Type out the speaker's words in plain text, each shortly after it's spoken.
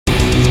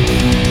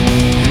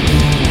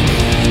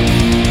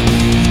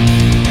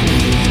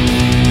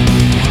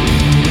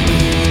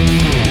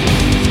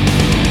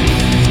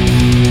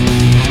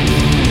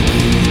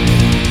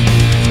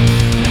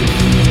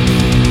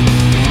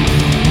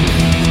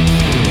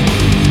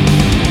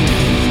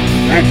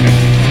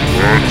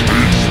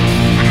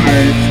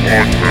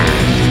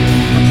podcast.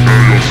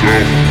 Prepare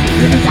yourself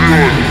for the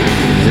weird,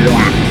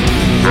 horrid,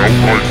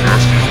 outright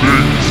nasty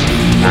things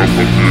about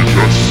the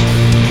VHS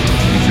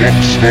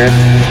Vox stuff.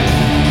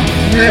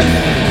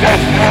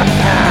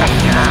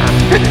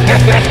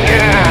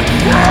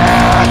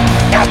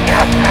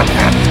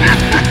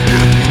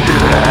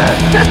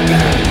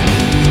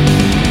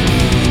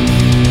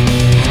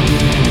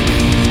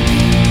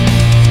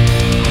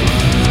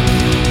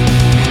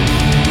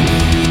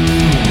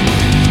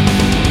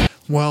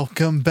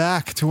 Welcome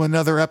back to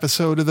another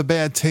episode of the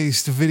Bad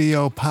Taste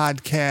Video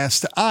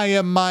Podcast. I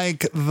am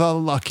Mike, the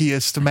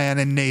luckiest man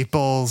in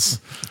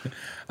Naples.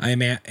 I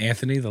am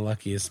Anthony, the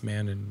luckiest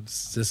man in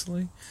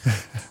Sicily.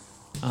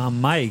 I'm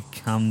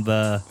Mike. I'm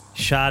the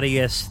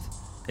shoddiest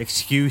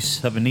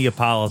excuse of a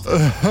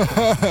Neapolitan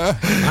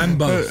I'm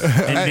both.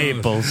 in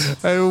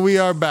Naples, We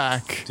are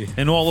back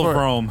in all of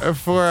Rome.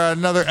 for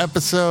another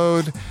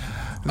episode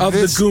Of the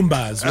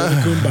Goombas. We're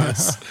the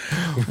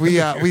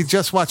Goombas. We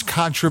just watched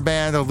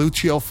Contraband, a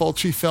Lucio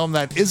Fulci film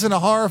that isn't a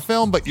horror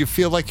film, but you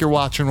feel like you're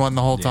watching one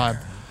the whole time.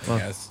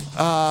 Yes.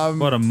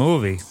 What a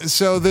movie.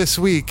 So this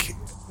week,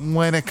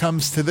 when it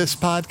comes to this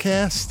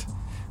podcast,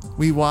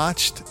 we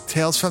watched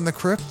Tales from the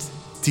Crypt,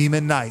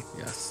 Demon Knight.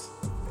 Yes.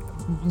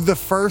 The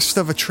first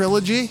of a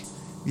trilogy.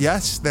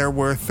 Yes, there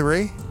were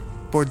 3.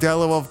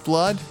 Bordello of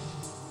Blood,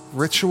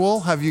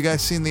 Ritual. Have you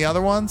guys seen the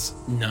other ones?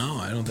 No,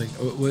 I don't think.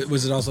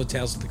 Was it also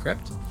Tales of the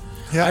Crypt?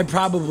 Yeah. I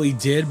probably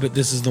did, but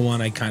this is the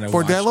one I kind of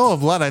watched. Bordello of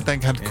Blood, I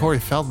think, had Corey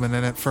Feldman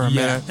in it for a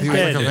minute. He was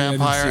I like a did. I didn't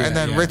vampire. see And that,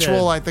 then yeah.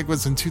 Ritual, I think,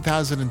 was in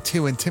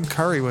 2002, and Tim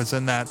Curry was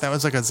in that. That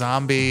was like a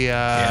zombie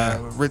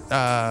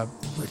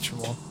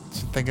ritual.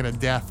 Thinking of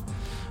death.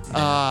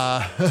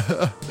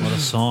 What a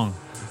song.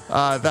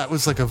 That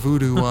was like a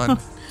voodoo one.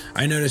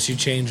 I noticed you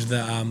changed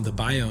the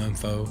bio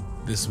info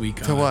this week.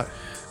 To what?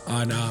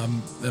 On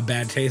the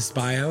Bad Taste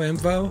bio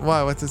info.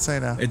 Why? What's it say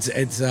now? It's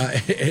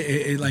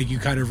like you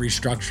kind of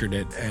restructured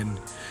it, and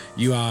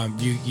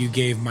you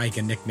gave Mike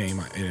a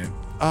nickname in it.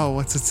 Oh,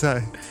 what's it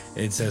say?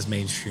 It says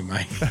Mainstream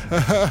Mike. Just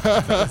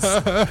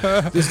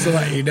to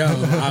let you know,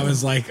 I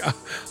was like,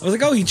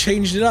 oh, he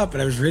changed it up,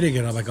 and I was reading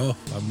it. I'm like, oh,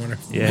 I'm wondering.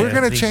 Yeah, We're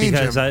gonna change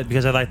because him.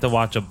 because I like to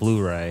watch a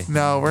Blu-ray.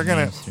 No, we're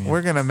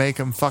Mainstream. gonna make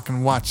him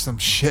fucking watch some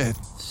shit.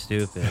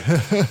 Stupid.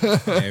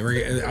 Okay,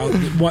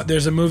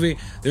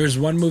 there's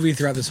one movie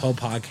throughout this whole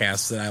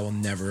podcast that I will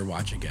never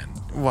watch again.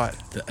 What?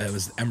 It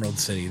was Emerald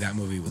City. That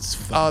movie was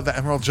fun. Oh, the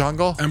Emerald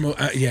Jungle?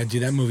 Yeah,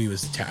 dude, that movie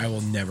was. I will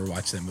never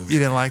watch that movie. You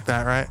didn't like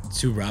that, right?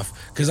 Too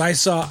rough. Because I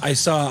saw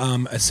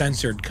a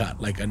censored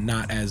cut, like a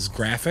not as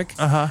graphic.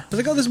 Uh-huh. I was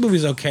like, oh, this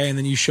movie's okay, and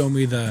then you show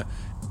me the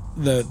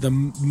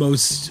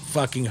most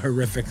fucking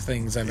horrific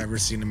things I've ever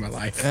seen in my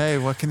life. Hey,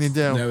 what can you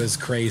do? That was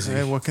crazy.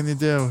 Hey, what can you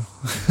do?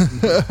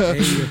 Hey,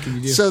 what can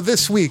you do? So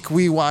this week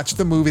we watched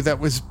a movie that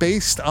was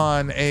based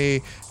on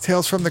a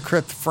Tales from the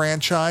Crypt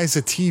franchise,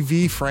 a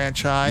TV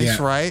franchise,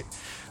 Yeah. right?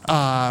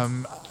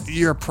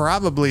 You're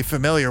probably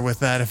familiar with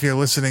that if you're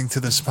listening to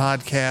this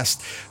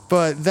podcast,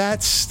 but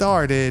that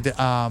started,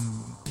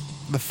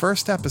 the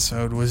first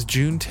episode was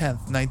June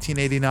 10th,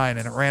 1989,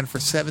 and it ran for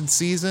 7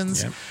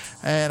 seasons. Yep.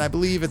 And I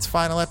believe its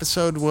final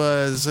episode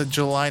was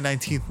July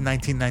 19th,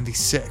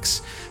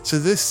 1996. So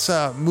this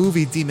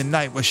movie, Demon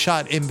Knight, was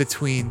shot in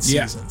between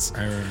seasons.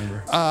 I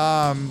remember.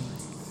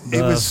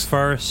 The was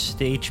first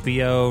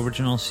HBO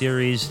original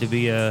series to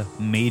be a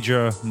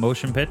major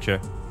motion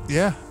picture.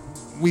 Yeah.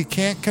 We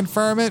can't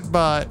confirm it,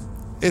 but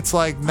it's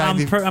like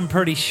 90. I'm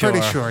pretty sure.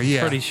 Pretty sure,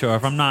 yeah. Pretty sure.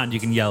 If I'm not, you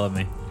can yell at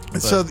me.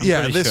 But So, I'm yeah,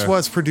 pretty this sure.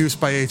 was produced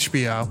by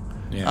HBO.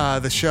 Yeah.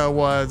 The show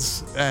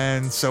was,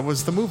 and so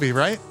was the movie,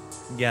 right?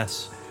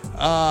 Yes.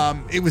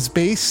 It was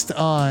based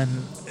on.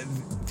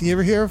 Do you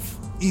ever hear of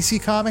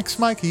EC Comics,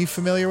 Mike? Are you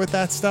familiar with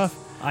that stuff?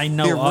 I The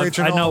know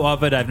original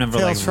of it. I've never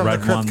Tales from the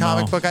read Crypt one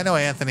comic though. book. I know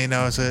Anthony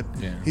knows it.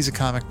 Yeah. He's a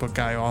comic book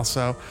guy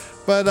also.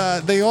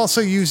 But they also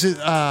use it.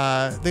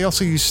 They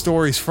also use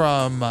stories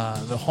from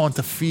The Haunt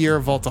of Fear,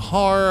 Vault of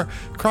Horror,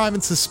 crime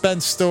and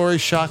suspense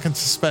stories, shock and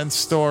suspense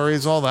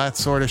stories, all that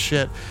sort of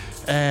shit.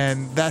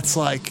 And that's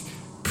like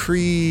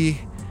pre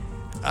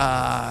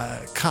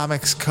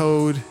comics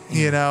code,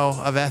 you know,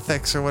 of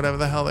ethics or whatever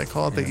the hell they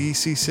call it, the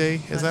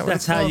ECC. Is that what That's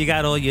it's how called? you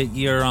got all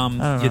your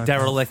know.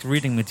 derelict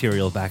reading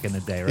material back in the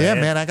day, right? Yeah,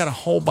 man, I got a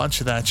whole bunch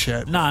of that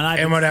shit. No,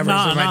 And whatever's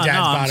in my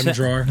dad's bottom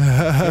drawer.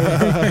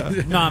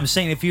 No, I'm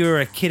saying if you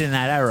were a kid in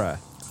that era,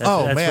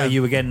 that's Man. where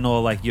you were getting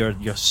all like your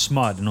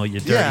smut and all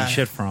your dirty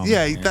shit from.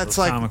 Yeah, that's those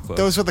like comic books.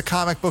 those were the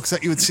comic books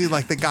that you would see,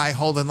 like the guy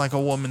holding like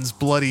a woman's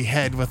bloody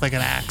head with like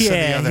an axe in the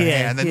Yeah, other yeah,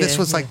 hand, and this yeah,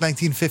 was like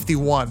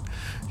 1951.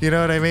 You know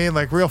what I mean?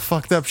 Like real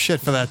fucked up shit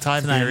for that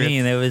time That's what I period.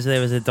 mean. There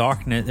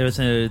was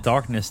a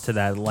darkness to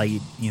that light,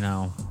 you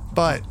know,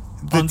 But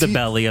the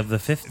underbelly of the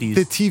 50s.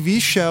 the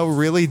TV show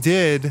really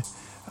did,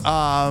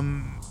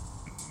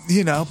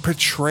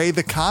 portray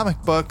the comic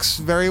books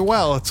very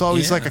well. It's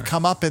always like a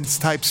comeuppance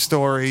type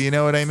story. You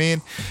know what I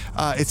mean?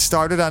 It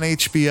started on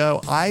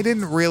HBO. I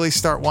didn't really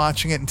start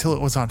watching it until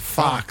it was on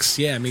Fox.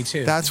 Yeah, me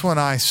too. That's when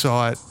I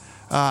saw it.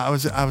 I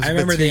was a bit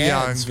remember too the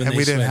young, ads when and they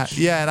we didn't have.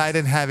 switched. Yeah, and I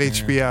didn't have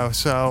HBO,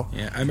 so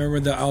Yeah, I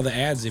remember all the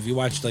ads. If you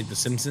watched like The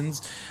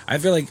Simpsons, I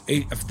feel like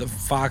if the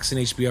Fox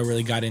and HBO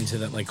really got into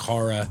that like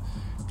horror,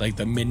 like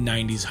the mid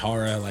 '90s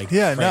horror, like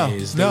yeah,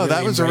 craze. They no, really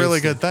that was a really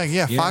embraced good it. thing.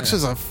 Yeah, Fox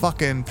was a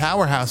fucking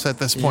powerhouse at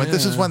this point.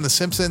 This is Yeah. when The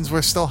Simpsons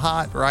were still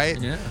hot, right?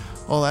 Yeah.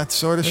 All that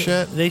sort of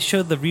shit. They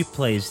showed the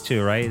replays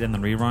too, right? And the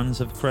reruns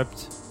of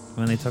Crypt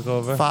when they took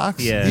over.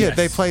 Fox? Yeah.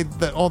 they played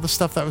all the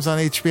stuff that was on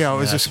HBO. It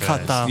was That's just cut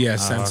right. though. Yeah, Oh,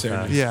 censored.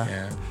 okay.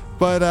 Yeah.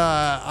 But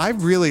I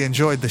really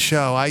enjoyed the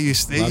show. It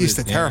used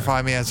to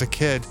terrify me as a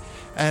kid.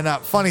 And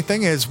funny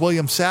thing is,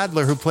 William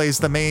Sadler, who plays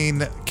the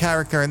main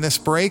character in this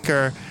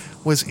Breaker,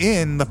 was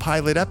in the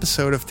pilot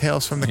episode of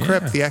Tales from the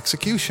Crypt, The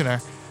Executioner,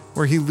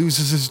 where he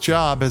loses his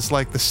job as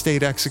like the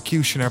state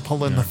executioner,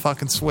 pulling the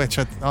fucking switch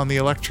on the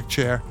electric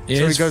chair. It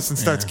So he is- goes and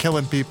starts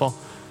killing people.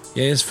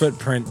 Yeah, his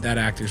footprint, that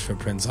actor's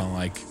footprint's on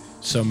like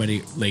so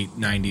many late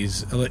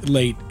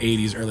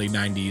 80s, early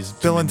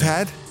 90s. Bill and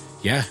Ted,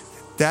 Yeah.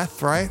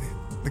 Death, right?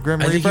 The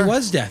Grim I Reaper. think he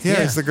was Death, Yeah,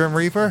 yeah. he's the Grim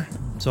Reaper.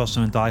 It's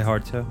also in Die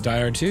Hard too. Die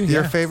Hard 2.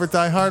 Your Yeah. favorite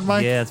Die Hard,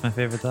 Mike? Yeah, it's my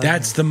favorite. Die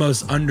That's Hard. the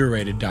most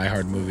underrated Die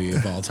Hard movie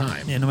of all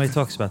time. Yeah, nobody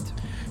talks about it.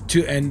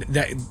 And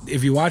that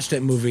if you watch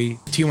that movie,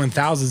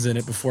 T-1000's in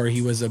it before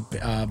he was a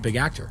big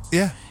actor.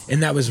 Yeah.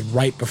 And that was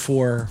right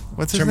before.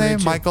 What's his Terminator name?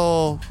 2.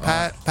 Michael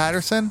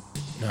Patterson?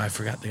 No, I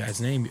forgot the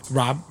guy's name.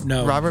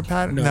 No. Robert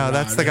Patterson? No,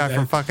 that's the guy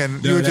from fucking.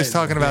 You were just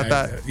talking about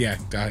that. Yeah,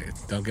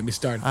 don't get me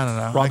started. I don't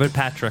know. Robert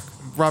Patrick.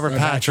 Robert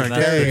Patrick.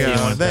 Patrick, There you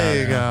that's go. the There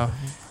you one. go.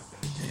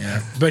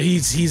 Yeah, but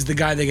he's the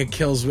guy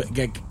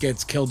that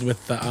gets killed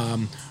with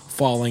the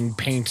falling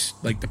paint,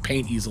 like the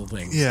paint easel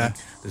thing. Yeah. Like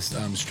this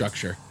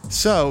structure.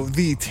 So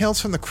the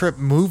Tales from the Crypt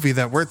movie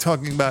that we're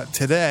talking about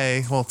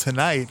today, well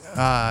tonight,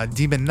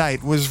 Demon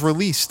Knight, was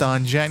released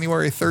on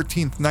January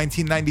 13th,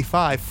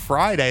 1995,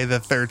 Friday the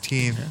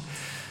 13th.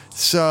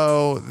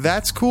 So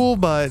that's cool,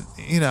 but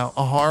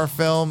a horror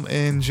film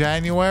in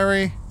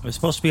January, It was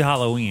supposed to be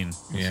Halloween.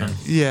 Yeah. Some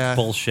yeah,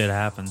 bullshit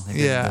happened. They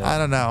didn't yeah, do it. I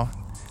don't know.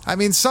 I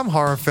mean, some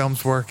horror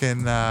films work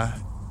in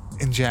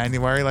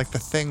January, like The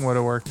Thing would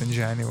have worked in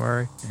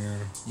January.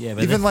 Yeah,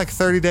 but Even like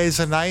 30 Days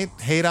a Night,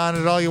 hate on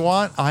it all you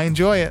want. I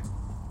enjoy it.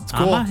 It's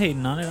I'm cool. not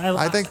hating on it.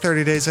 I think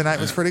 30 Days a Night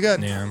was pretty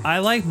good. Yeah. I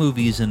like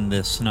movies in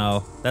the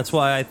snow. That's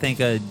why I think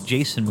a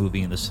Jason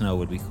movie in the snow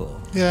would be cool.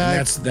 Yeah.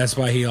 And that's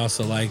why he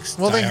also likes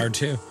Well, Die they- Hard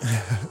 2.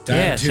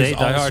 Yeah, see,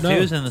 Die Hard 2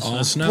 is in the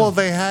all snow. snow.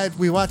 Well,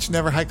 we watched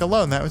Never Hike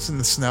Alone. That was in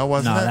the snow,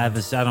 wasn't No, it? that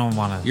was. I don't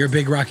want to. You're a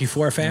big Rocky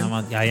 4 fan?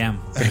 I am.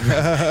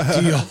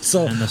 Do you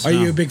also, In the are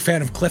you snow. a big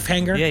fan of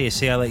Cliffhanger? Yeah, you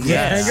see, I like. Cliffhanger?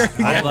 Yes,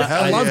 I, li-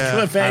 I love yeah.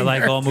 Cliffhanger. I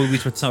like all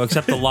movies with snow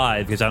except the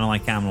live because I don't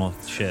like cannibal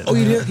shit. Oh,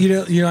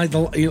 you like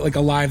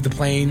Alive the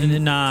Plane?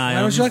 Nah,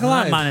 Why don't you like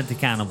Alive? I'm not into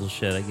cannibal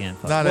shit. I can't.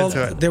 Fuck Not it.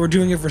 into it. They were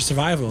doing it for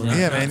survival.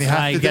 Yeah, man, you have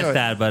I to get do it.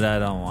 that, but I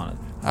don't want it.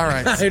 All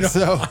right. I know.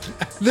 So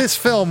this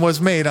film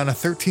was made on a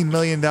 $13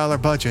 million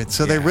budget.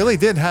 So they Yeah. really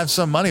did have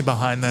some money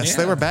behind this.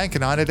 They Yeah. were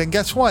banking on it. And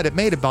guess what? It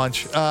made a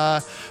bunch.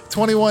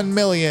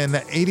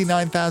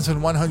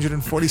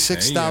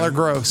 $21,089,146 There you go.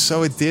 gross.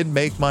 So it did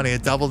make money.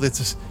 It doubled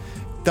its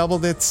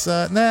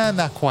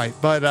not quite,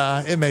 but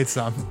it made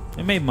some.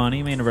 It made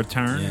money. It made a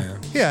return. Yeah.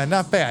 Yeah,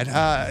 not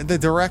bad. The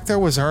director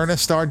was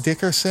Ernest R.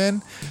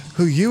 Dickerson,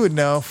 who you would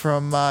know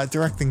from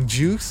directing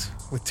Juice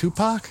with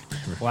Tupac.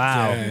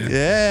 Wow. Yeah.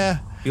 Yeah.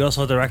 He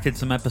also directed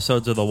some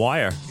episodes of The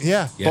Wire.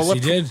 Yeah. Yes, he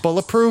did.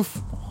 Bulletproof.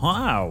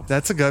 Wow.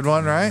 That's a good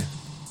one, right?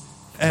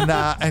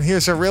 And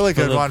here's a really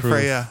good one for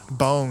you.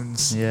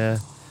 Bones. Yeah.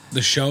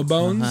 The show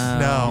Bones?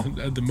 No.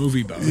 The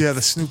movie Bones. Yeah,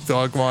 the Snoop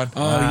Dogg one.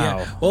 Oh Wow.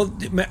 yeah. Well,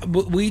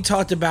 we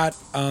talked about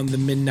the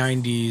mid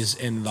 '90s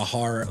and the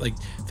horror, like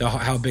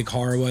how big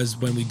horror was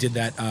when we did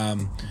that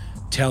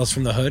Tales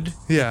from the Hood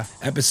Yeah.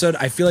 episode.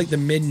 I feel like the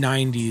mid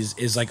 '90s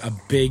is like a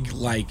big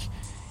like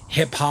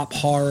hip hop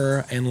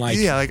horror and like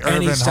Yeah, like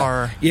any urban stuff.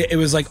 horror. Yeah, it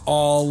was like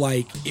all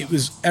like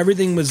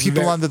everything was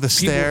People under the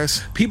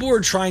stairs. People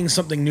were trying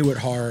something new at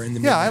horror in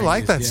the Yeah, I mid-90s,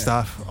 like that yeah.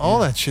 stuff. All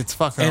that shit's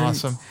fucking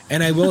awesome.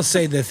 And I will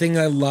say the thing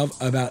I love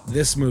about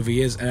this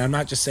movie is, and I'm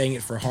not just saying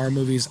it for horror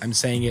movies, I'm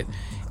saying it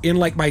in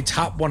like my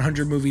top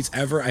 100 movies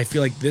ever. I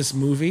feel like this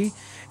movie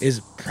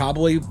is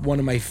probably one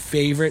of my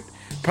favorite,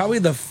 probably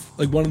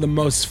one of the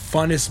most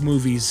funnest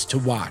movies to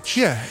watch.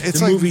 Yeah, it's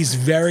the like- movie's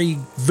very,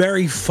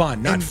 very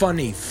fun. Not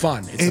funny,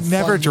 fun. It's It a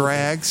never fun movie.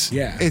 drags.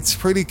 Yeah. It's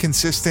pretty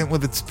consistent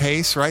with its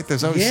pace, right?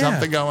 There's always Yeah.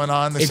 something going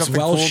on. There's It's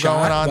something well cool shot,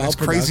 going on. well There's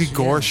crazy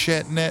production, gore yeah.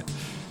 shit in it.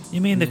 You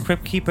mean the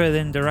Crypt Keeper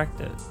didn't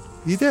direct it?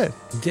 You did.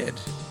 He did.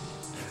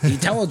 He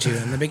told you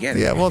in the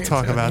beginning. Yeah, we'll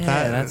talk about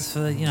Yeah, that. that's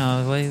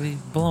way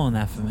blowing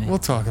that for me. We'll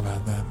talk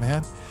about that,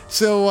 man.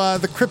 So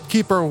the Crypt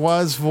Keeper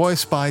was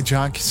voiced by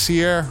John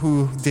Cassier,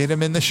 who did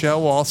him in the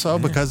show also,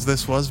 because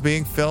this was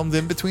being filmed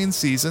in between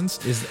seasons.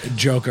 Is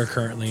Joker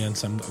currently in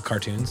some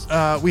cartoons?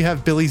 We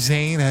have Billy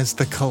Zane as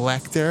the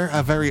Collector,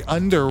 a very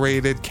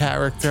underrated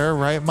character,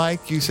 right,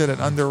 Mike? You said an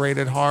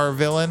underrated horror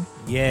villain.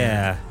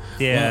 Yeah.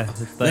 Yeah.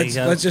 Well, it's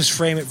like, let's just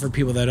frame it for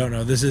people that don't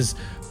know. This is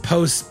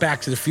post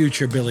Back to the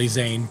Future Billy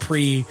Zane,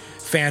 pre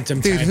Phantom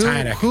Dude,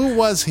 Titanic. who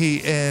was he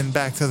in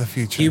Back to the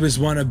Future? He was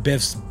one of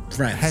Biff's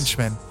friends.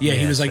 Henchman. Yeah,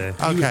 he Yeah, was like.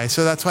 so- Okay,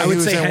 so that's why I he would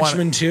was say in one.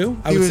 Henchman too.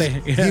 I He would was,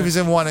 say yeah. he was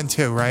in 1 and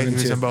 2, right? He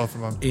was two. in both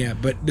of them. Yeah,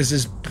 but this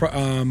is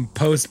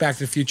post Back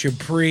to the Future,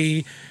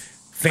 pre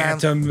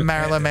Phantom,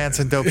 Marilyn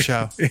Manson dope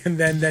show. and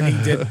then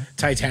he did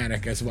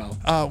Titanic as well.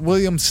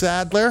 William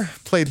Sadler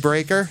played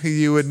Breaker, who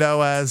you would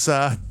know as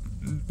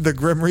the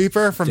Grim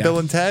Reaper from Yeah. Bill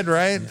and Ted,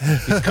 right?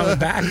 He's coming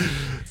back.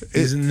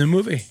 He's in the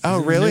movie. Oh,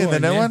 He's really? In the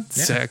new yeah. one?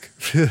 Yeah. Sick.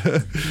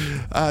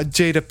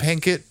 Jada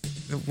Pinkett,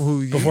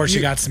 who Before she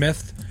got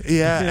Smith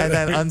yeah, and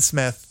then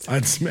unsmithed.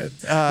 on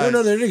Smith.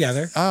 No, they're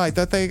together. Oh, I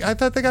thought they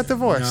got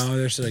divorced. No,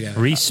 they're still together.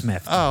 Reese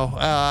Smith.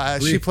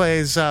 She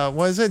plays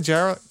what is it?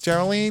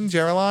 Geraldine?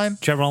 Geraldine?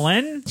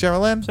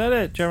 Geraldine? Is that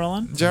it?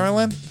 Geraldine?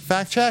 Geraldine?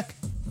 Fact check.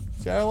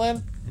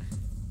 Geraldine?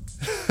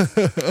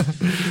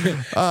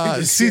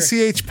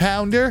 CCH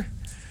Pounder,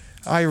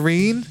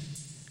 Irene.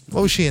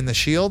 What was she in? The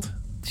Shield?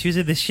 She was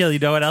in The Shield. You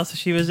know what else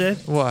she was in?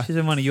 What? She's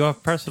in one of your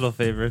personal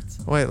favorites.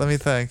 Wait, let me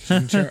think.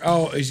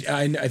 Oh,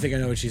 I think I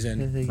know what she's I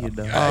in. think you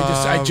know.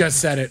 I just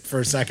said it for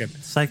a second.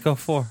 Psycho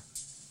 4.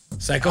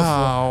 Psycho 4.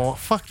 Oh,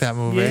 fuck that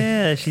movie.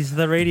 Yeah, she's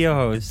the radio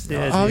host.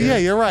 Oh, yeah,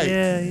 you're right.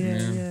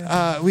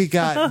 Yeah. We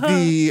got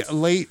the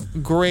late,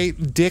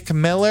 great Dick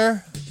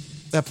Miller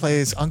that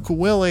plays Uncle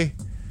Willie.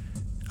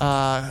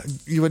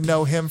 You would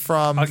know him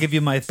from I'll give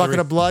you my Bucket three.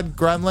 of Blood,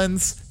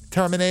 Gremlins,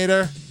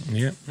 Terminator,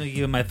 Yeah. I'll give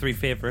you my three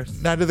favorites: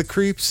 Night of the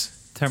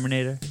Creeps.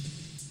 Terminator,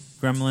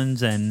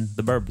 Gremlins, and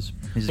The Burbs.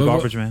 He's a But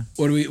garbage man.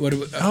 What do we?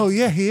 Oh,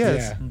 yeah, he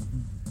is.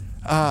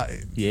 Yeah.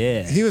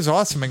 Yeah, He was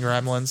awesome in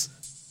Gremlins.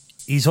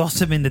 he's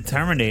awesome in the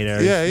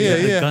Terminator. Yeah.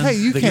 The guns- Hey,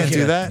 you the can't guns-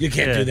 do that. You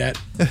can't Yeah. do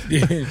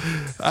that.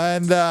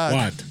 And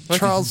What?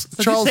 Charles. Does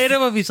he Charles. say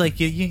to him? He's like,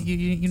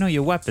 you know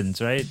your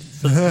weapons, right?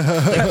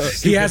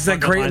 He has that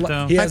great.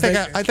 He I has think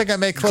that, I think I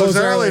may close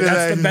early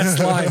today. That's the best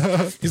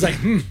line. He's like,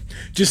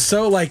 just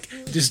so like,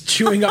 just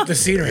chewing up the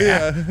scenery.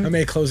 Yeah. I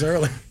may close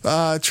early.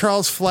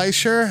 Charles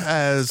Fleischer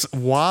as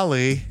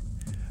Wally,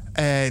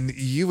 and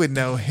you would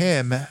know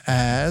him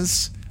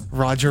as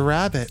Roger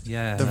Rabbit.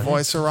 Yeah. The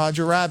voice of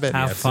Roger Rabbit.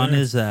 How fun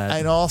is that?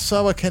 And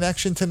also a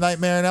connection to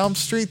Nightmare on Elm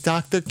Street,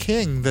 Dr.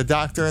 King, the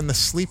doctor in the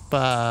sleep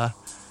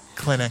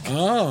clinic.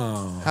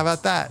 Oh. How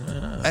about that?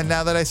 And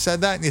now that I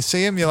said that and you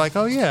see him, you're like,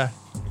 oh yeah.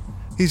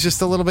 He's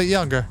just a little bit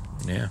younger.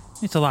 Yeah.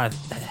 It's a lot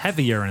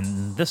heavier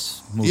in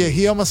this movie. Yeah,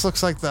 he almost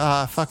looks like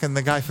the fucking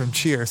the guy from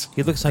Cheers.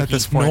 He looks like at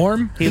this point.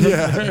 Norm? He,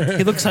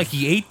 he looks like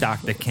he ate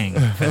Dr. King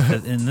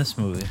in this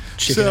movie.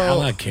 Chicken So- a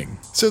la King.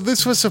 So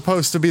this was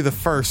supposed to be the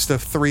first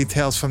of 3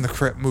 Tales from the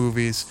Crypt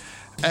movies,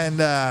 and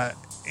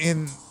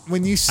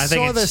when you I saw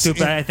think it's this,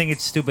 stupid. I think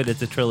it's stupid.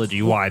 It's a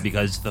trilogy. Why?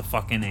 Because the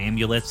fucking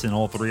amulets in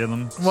all 3 of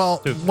them. well,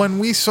 Stupid. when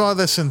we saw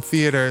this in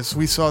theaters,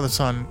 we saw this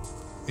on,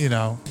 in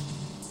a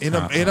movie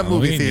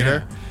Halloween,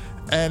 theater,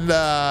 and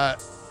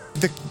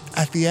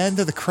at the end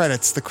of the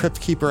credits, the Crypt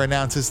Keeper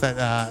announces that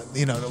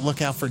to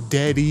look out for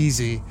Dead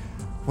Easy,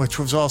 which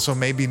was also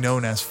maybe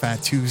known as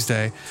Fat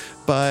Tuesday,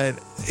 but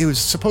it was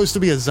supposed to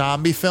be a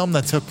zombie film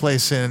that took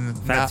place in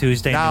Fat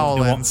Tuesday. New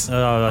Orleans. Oh,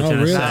 I was Oh,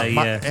 gonna really? say,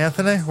 yeah.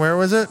 Anthony, where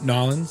was it?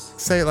 Nolans.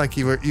 Say it like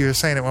you were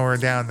saying it when we were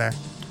down there.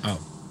 Oh.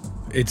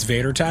 It's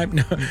Vader time?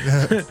 No.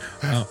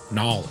 Oh,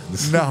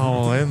 Nolans. New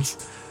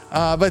Orleans.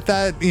 But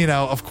that,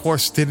 of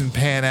course, didn't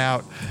pan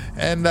out.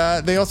 And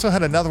they also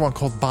had another one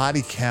called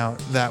Body Count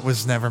that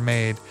was never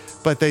made.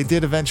 But they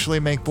did eventually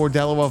make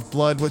Bordello of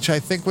Blood, which I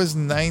think was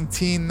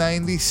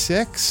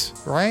 1996,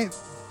 right?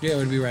 Yeah, it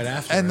would be right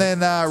after. And right?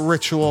 then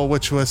Ritual,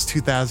 which was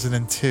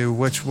 2002,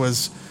 which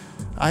was,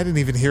 I didn't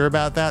even hear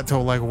about that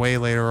until like way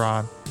later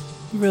on.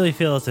 You really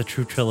feel it's a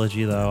true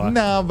trilogy, though?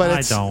 No, but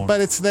I don't. But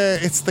it's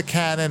the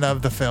canon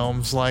of the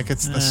films. Like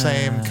it's the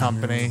same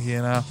company,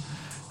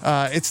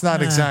 It's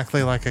not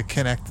exactly like a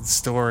connected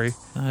story.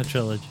 Not a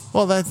trilogy.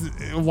 Well, that's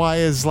why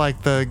is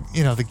like the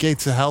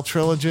Gates of Hell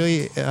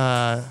trilogy.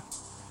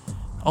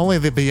 Only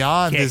the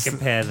Beyond Can't is.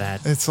 compare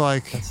that. It's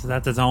like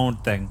That's its own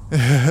thing.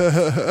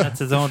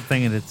 That's its own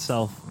thing in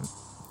itself.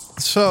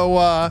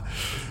 so.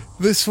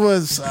 This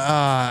was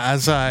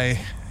as I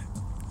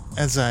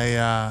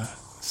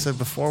said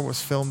before,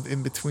 was filmed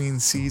in between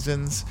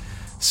seasons,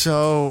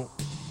 so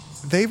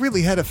they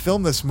really had to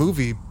film this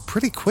movie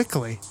pretty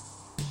quickly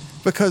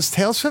because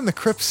Tales from the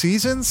Crypt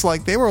seasons,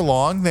 like, they were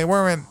long. They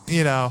weren't,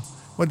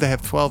 would they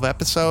have 12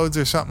 episodes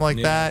or something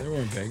like that? They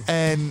weren't big.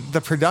 And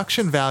the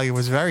production value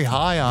was very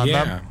high on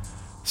Yeah. them.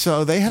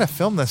 So they had to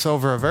film this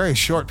over a very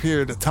short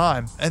period of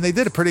time, and they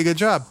did a pretty good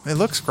job. It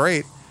looks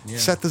great. Yeah.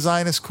 Set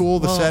design is cool.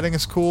 The Well- setting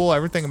is cool.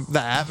 Everything,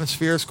 the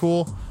atmosphere is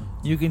cool.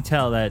 You can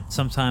tell that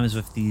sometimes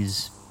with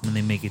these, when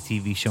they make a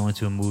TV show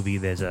into a movie,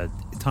 there's a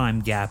time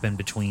gap in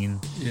between.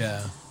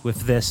 Yeah.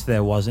 With this,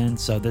 there wasn't.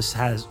 So this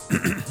has,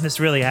 this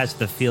really has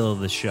the feel of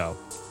the show.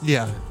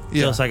 Yeah,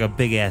 yeah. Feels like a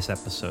big ass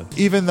episode.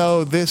 Even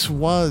though this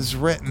was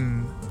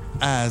written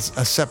as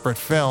a separate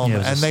film, Yeah,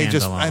 it was a and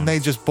standalone. they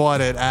just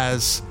bought it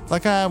as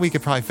like, we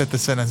could probably fit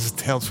this in as a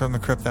Tales from the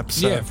Crypt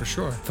episode. Yeah, for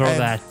sure. Throw And-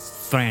 that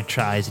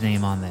franchise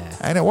name on there.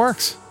 And it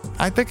works.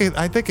 I think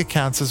it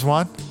counts as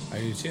one. I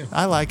do too.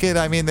 I like it.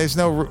 I mean, there's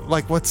no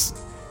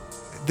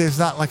there's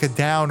not like a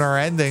downer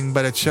ending,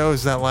 but it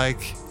shows that like,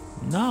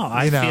 No,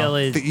 I you know, feel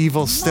it. the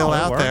evil's still No, it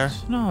out there.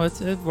 works. No,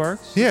 it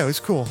works. Yeah, it was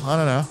cool. I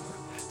don't know.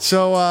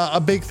 So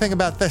a big thing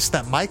about this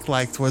that Mike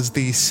liked was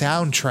the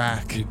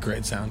soundtrack.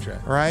 Great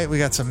soundtrack. Right, we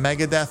got some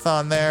Megadeth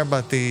on there,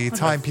 but the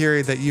time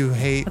period that you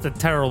hate, That's a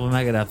terrible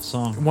Megadeth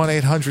song.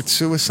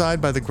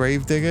 1-800-Suicide by the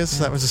Gravediggers.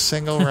 That was a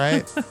single,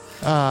 right?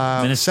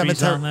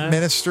 Ministry's on there.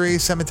 Ministry,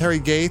 Cemetery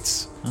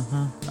Gates.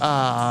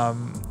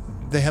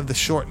 They have the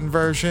shortened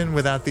version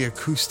without the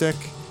acoustic.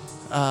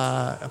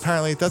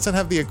 Apparently, it doesn't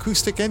have the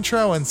acoustic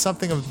intro, and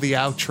something of the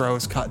outro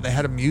is cut. And they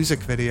had a music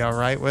video,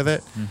 right, with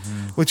it,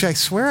 which I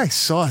swear I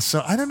saw.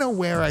 So I don't know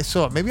where I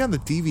saw it. Maybe on the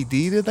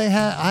DVD did they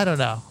have? I don't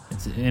know.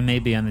 It may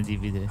be on the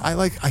DVD.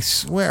 I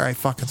swear I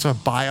fucking saw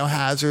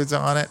Biohazards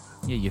on it.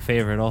 Yeah, your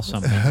favorite also.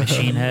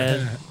 Machine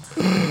Head.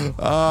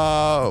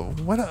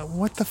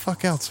 What the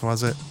fuck else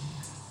was it?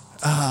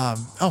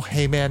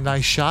 Hey Man,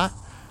 Nice Shot.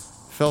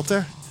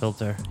 Filter.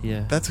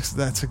 Yeah.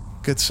 That's a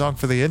good song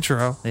for the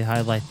intro. They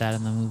highlight that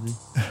in the movie.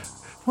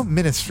 What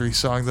Ministry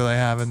song do they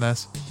have in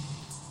this?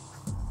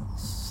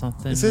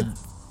 Something. Is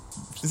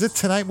it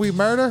Tonight We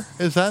Murder?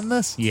 Is that in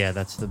this? Yeah,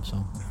 that's the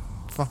song.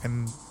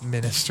 Fucking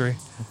Ministry.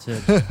 That's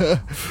it.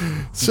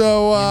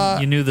 So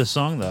you knew the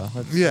song though.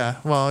 yeah,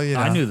 well, you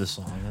know. I knew the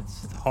song.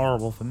 That's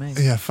horrible for me.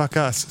 Yeah, fuck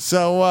us.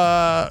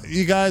 So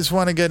you guys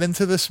want to get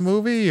into this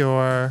movie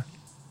or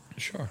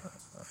Sure.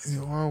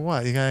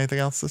 what? You got anything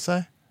else to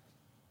say?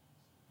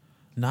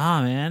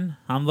 Nah, man.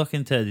 I'm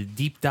looking to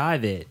deep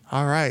dive it.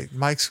 All right,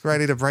 Mike's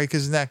ready to break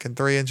his neck in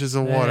 3 inches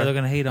of Yeah, water. they're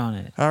gonna hate on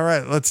it. All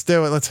right, let's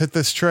do it. Let's hit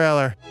this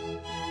trailer.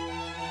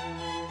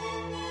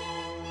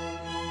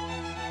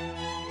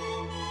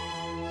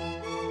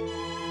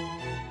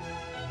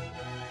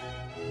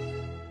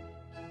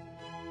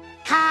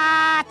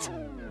 Cut!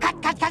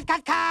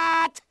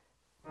 Cut!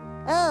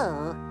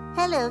 Oh,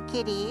 hello,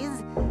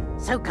 kiddies.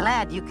 So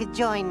glad you could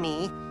join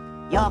me.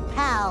 Your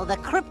pal, the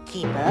Crypt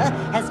Keeper,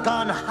 has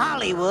gone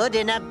Hollywood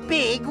in a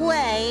big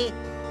way.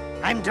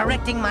 I'm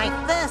directing my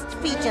first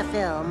feature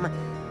film.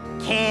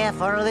 Care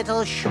for a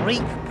little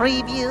shriek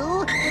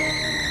preview?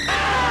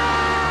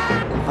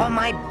 For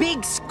my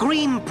big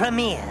scream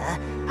premiere,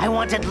 I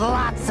wanted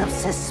lots of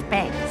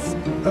suspense.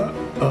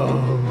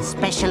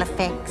 Special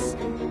effects,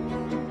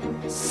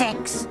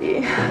 sex,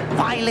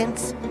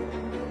 violence.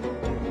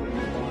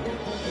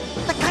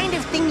 The kind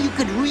of thing you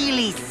could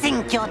really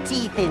sink your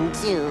teeth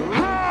into.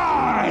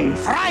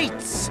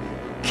 Frights!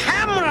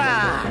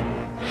 Camera!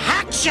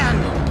 Action!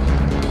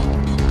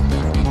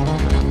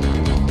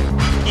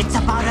 It's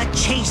about a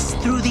chase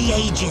through the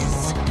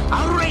ages.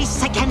 A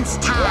race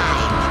against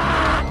time.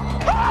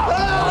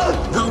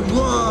 The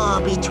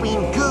war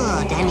between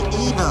good and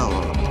evil.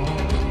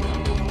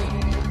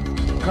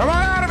 Come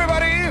on out,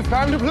 everybody! It's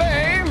time to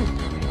play!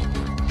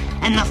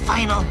 And the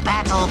final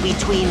battle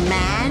between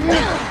man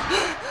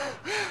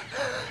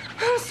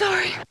I'm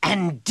sorry.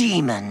 and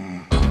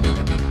demon.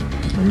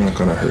 I'm not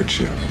gonna hurt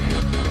you.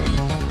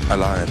 I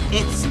lied.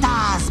 It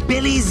stars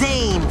Billy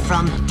Zane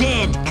from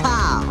Dead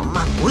Calm,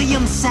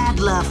 William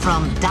Sadler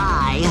from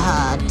Die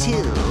Hard 2,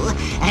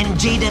 and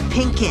Jada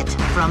Pinkett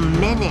from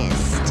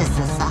Menace to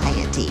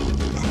Society.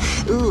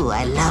 Ooh,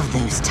 I love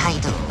those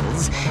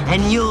titles.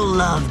 And you'll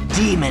love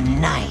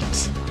Demon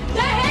Knight.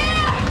 They're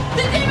here!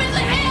 The demons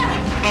are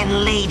here!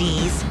 And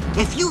ladies,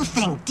 if you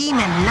think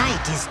Demon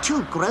Knight is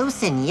too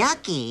gross and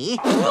yucky,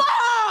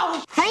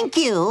 Whoa! thank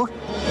you.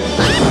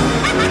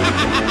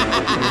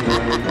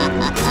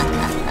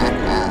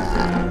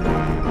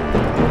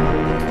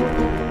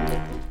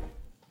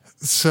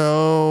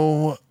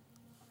 So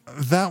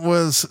that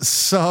was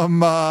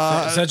some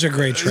Such a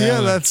great trailer.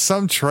 Yeah, that's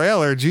some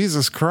trailer.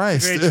 Jesus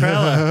Christ. Great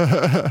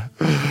trailer.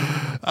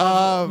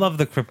 Love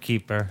the Crypt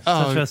Keeper.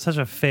 Such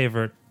a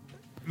favorite.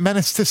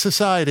 Menace to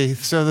Society.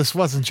 So this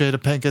wasn't Jada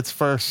Pinkett's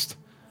first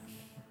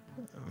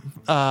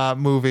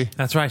movie.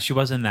 That's right. She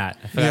was in that.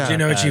 I forgot Yeah. Do you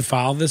know about what she that.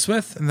 followed this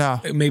with?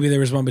 No. Maybe there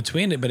was one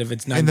between it, but if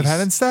it's not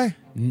Independence Day?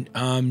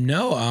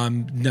 No,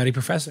 Nutty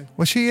Professor.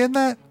 Was she in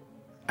that?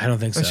 I don't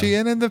think so. Was she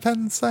in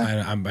Independence Day? I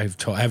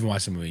haven't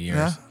watched the movie in years.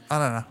 Yeah, I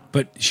don't know.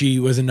 But she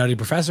was a Nutty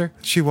Professor.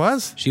 She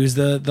was? She was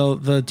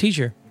the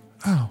teacher.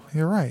 Oh,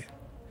 you're right.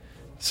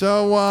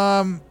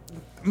 So,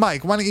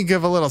 Mike, why don't you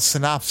give a little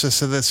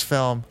synopsis of this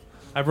film?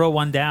 I wrote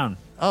one down.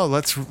 Oh,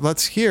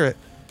 let's hear it.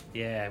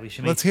 Yeah, we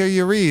should. Let's hear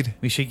you read.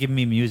 We should give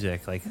me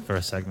music like for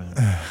a segment.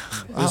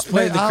 Let's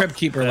play the I'll- Crypt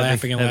Keeper That'd be-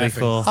 laughing and that'd be laughing.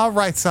 cool.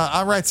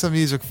 I'll write some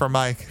music for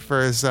Mike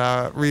for his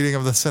reading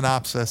of the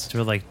synopsis.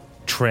 To a like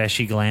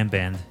trashy glam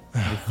band.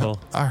 That'd be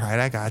cool. All right,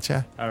 I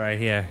gotcha. All right,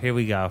 here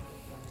we go.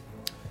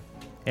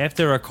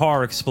 After a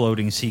car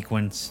exploding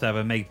sequence that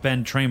would make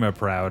Ben Tramer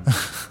proud,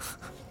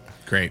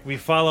 Great. we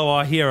follow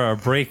our hero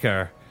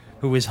Breaker,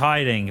 who is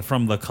hiding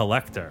from the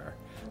Collector,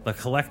 The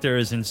collector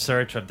is in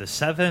search of the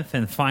seventh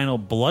and final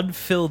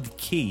blood-filled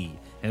key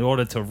in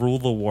order to rule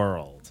the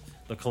world.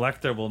 The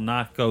collector will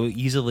not go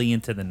easily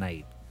into the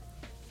night.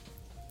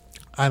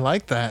 I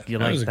like that. You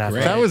That like was that?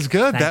 great. That was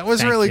good. That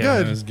was really you.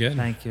 good. That was good.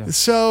 Thank you.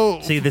 So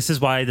See, this is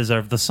why I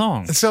deserve the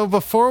song. So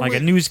before Like we, a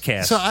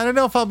newscast. So I don't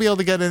know if I'll be able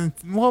to get in.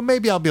 Well,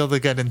 maybe I'll be able to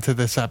get into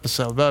this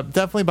episode, but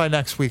definitely by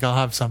next week I'll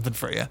have something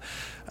for you.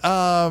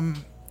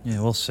 Yeah,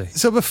 we'll see.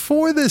 So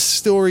before this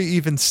story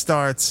even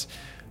starts,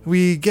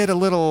 we get a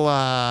little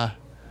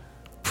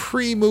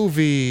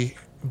pre-movie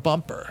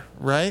bumper,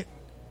 right?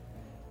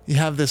 You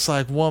have this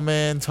like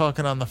woman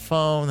talking on the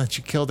phone that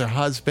she killed her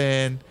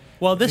husband.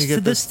 Well, You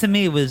get this to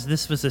me was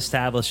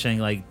establishing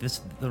like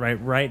this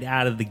right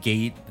out of the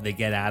gate. They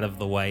get out of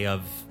the way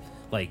of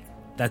like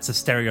that's a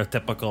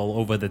stereotypical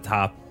over the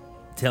top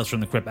Tales from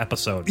the Crypt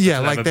episode. Yeah,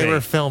 Should like have a they were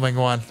big- filming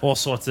one. all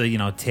sorts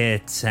of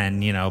tits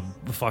and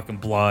fucking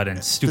blood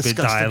and stupid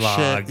Disgusting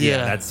dialogue. shit,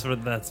 yeah.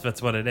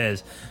 That's what it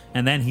is.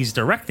 And then he's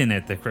directing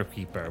it, the Crypt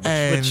Keeper, which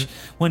And-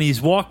 when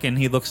he's walking,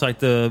 he looks like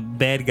the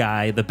bad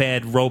guy, the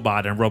bad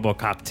robot in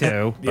RoboCop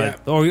 2. Yeah.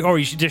 But or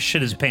he should just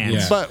shit his pants.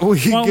 Yeah. But we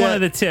one get,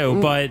 of the two.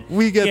 But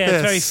we get yeah, this.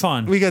 it's very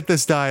fun. We get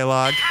this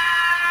dialogue.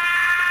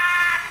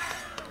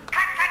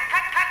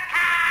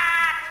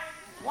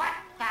 What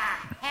the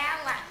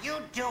hell are you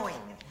doing?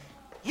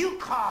 You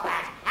call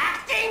that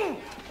acting?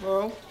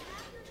 Well,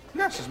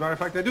 yes, as a matter of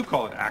fact, I do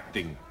call it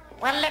acting.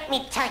 Well, let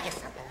me tell you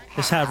something.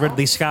 This is how pal.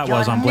 Ridley Scott You're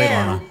was on Blade no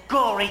Runner.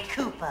 Gory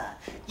Cooper.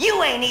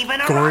 You ain't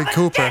even a Gory Robert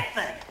Cooper.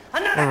 Redford.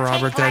 Another Or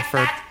Robert take like Redford.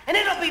 that, and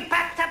it'll be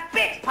back to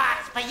bit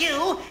parts for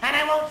you, and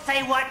I won't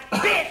say what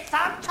bits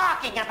I'm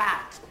talking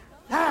about.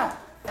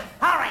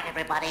 All right,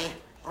 everybody.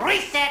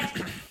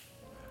 Reset.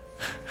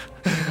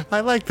 I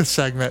like the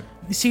segment.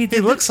 See, He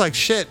did looks like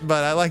shit,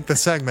 but I like the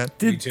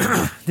segment. Me too.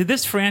 did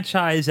this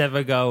franchise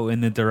ever go in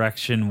the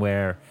direction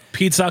where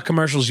Pizza Hut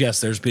commercials.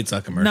 Yes, there's Pizza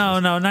Hut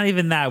commercials. no, not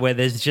even that, where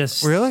there's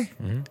just Really?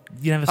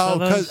 you never saw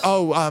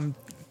Oh, those?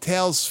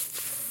 Tales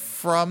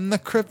from the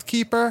Crypt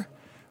Keeper.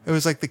 It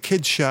was like the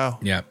kids show.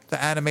 Yeah.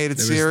 The animated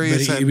There was-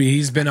 series. but and,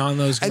 he's been on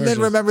those. and then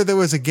commercials. remember there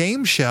was a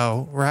game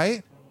show,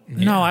 right?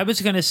 No, I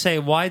was gonna say,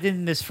 why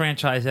didn't this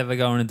franchise ever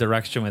go in a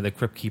direction where the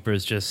Crypt Keeper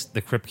is just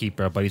the Crypt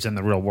Keeper, but he's in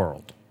the real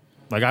world?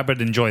 Like I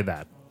would enjoy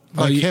that.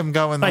 Like you- him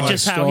going Like like,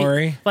 just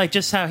story?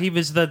 how he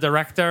was the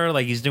director,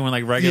 like he's doing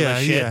like regular Yeah,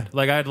 shit. yeah.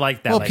 Like I'd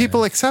like that. well, like,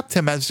 people accept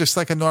him as just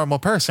like a normal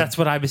person. That's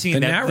what I was seeing.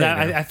 The That,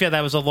 narrator. I feel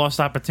that was a lost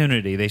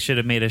opportunity. They should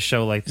have made a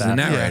show like the that.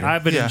 narrator. I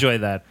would Yeah. enjoy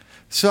that.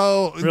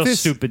 So Real this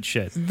stupid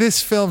shit.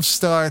 This film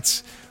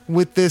starts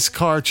with this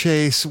car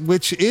chase,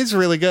 which is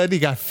really good. You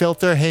got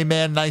Filter, hey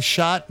man, nice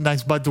shot,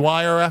 nice Bud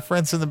Dwyer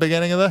reference in the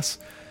beginning of this.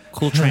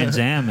 Cool Trans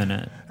Am in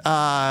it.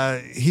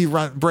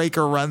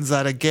 Breaker runs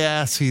out of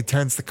gas. He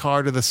turns the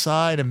car to the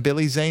side, and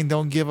Billy Zane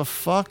don't give a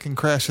fuck and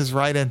crashes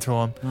right into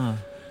him.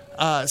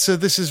 So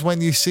this is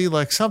when you see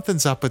like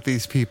something's up with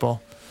these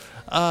people.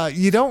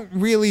 You don't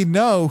really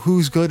know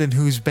who's good and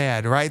who's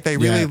bad, right? They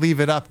really Yeah. leave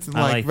it up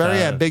like very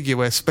that.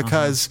 ambiguous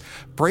because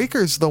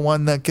Breaker's the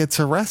one that gets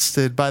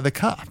arrested by the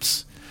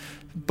cops.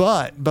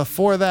 But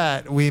before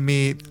that, we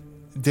meet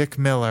Dick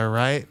Miller,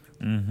 right?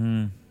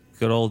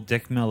 Good old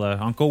Dick Miller,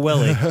 Uncle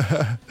Willie.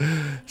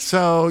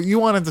 So you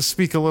wanted to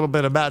speak a little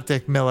bit about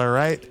Dick Miller,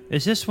 right?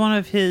 Is this one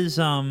of his?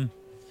 I'm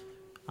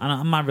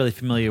not really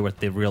familiar with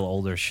the real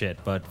older shit,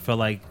 but for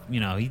like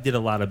he did a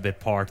lot of bit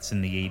parts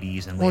in the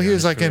 '80s and. Well, later he in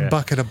was his like in career.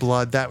 Bucket of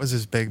Blood. That was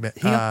his big,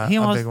 He a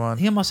almost, big one.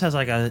 He almost has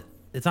like a.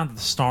 It's not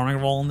the starring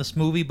role in this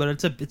movie, but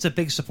it's a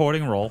big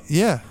supporting role.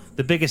 Yeah,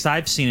 The biggest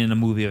I've seen in a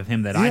movie of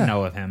him that Yeah. I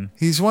know of him.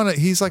 he's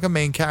like a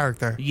main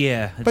character.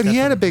 Yeah, it's But he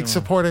had a definitely big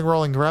similar. supporting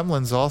role in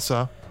Gremlins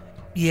also.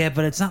 Yeah,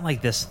 but it's not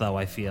like this though.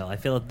 I feel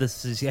like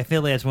I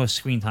feel he has more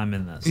screen time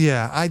in this.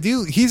 Yeah, I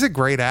do. He's a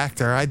great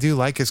actor. I do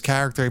like his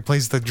character. He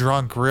plays the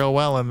drunk real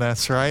well in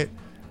this, right?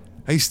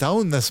 I used to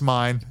own this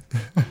mine.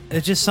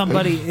 It's just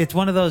somebody. It's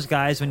one of those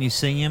guys when you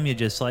see him, you're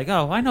just like,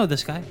 oh, I know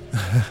this guy.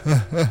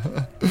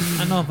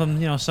 I know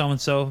him. So and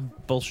so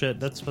bullshit.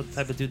 That's what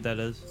type of dude that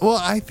is. Well,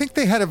 I think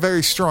they had a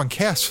very strong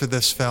cast for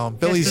this film.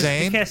 Billy Yes, the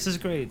Zane, cast is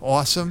great.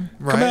 awesome,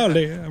 right? Come out,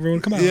 everyone,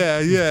 come out.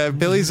 Yeah.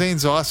 Billy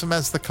Zane's awesome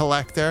as the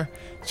collector.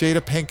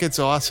 Jada Pinkett's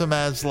awesome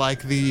as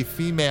like the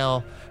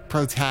female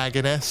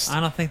protagonist. I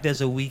don't think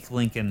there's a weak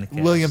link in the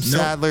cast. William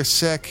Sadler's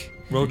sick.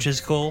 Roach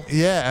is cool.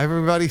 Yeah,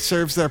 everybody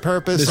serves their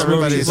purpose. This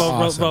Everybody's movie is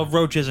awesome. Well,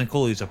 Roach isn't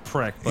cool. He's a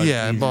prick. But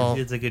Yeah, well-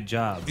 he did a good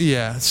job.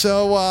 Yeah.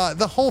 So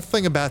the whole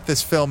thing about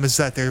this film is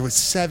that there was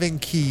 7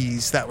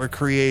 keys that were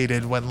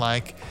created when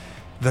like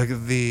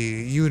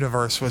the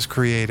universe was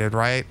created,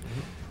 right?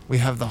 We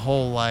have the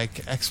whole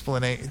like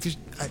explanation.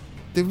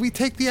 Did we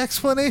take the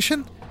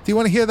explanation? Do you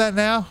want to hear that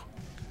now?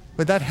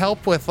 Would that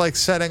help with like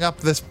setting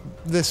up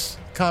this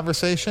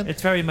conversation?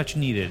 It's very much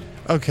needed.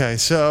 Okay,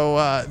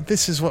 so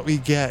this is what we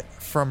get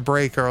from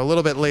Breaker a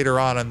little bit later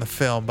on in the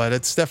film, but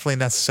it's definitely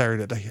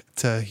necessary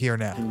to hear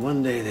now. And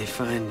one day they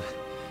find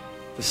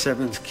the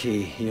 7th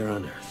key here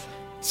on Earth.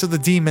 So the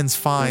demons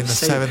find They the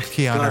say 7th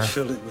key on God Earth.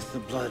 filled it with the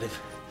blood of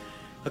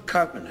a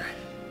carpenter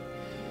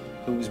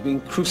who was being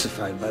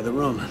crucified by the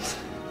Romans.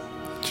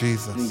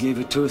 Jesus. And he gave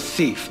it to a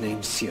thief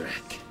named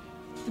Sirac.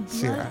 The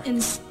blood Sirac.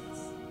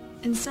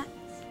 inside.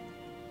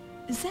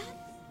 Is that?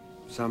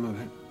 Some of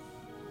it.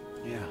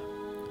 Yeah.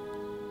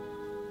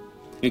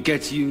 It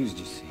gets used,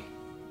 you see.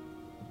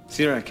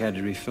 Sirac had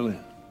to refill it.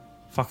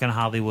 Fucking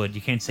Hollywood.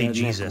 You can't say Bad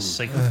Jesus.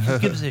 neck Like, who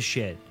gives a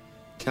shit?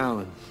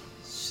 Talon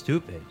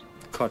Stupid.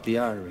 caught the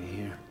artery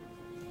here.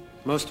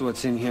 Most of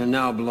what's in here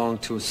now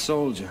belonged to a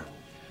soldier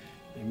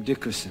named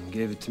Dickerson.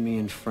 Gave it to me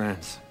in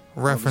France.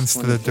 Reference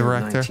to August the 23rd,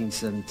 director.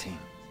 1917.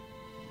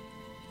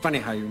 Funny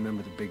how you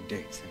remember the big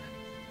dates in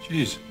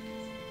it. Jeez,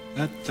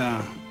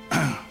 that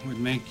would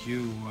make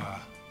you.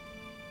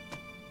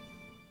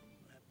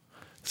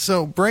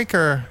 So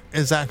Breaker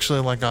is actually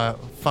like a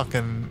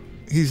fucking.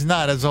 He's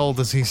not as old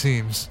as he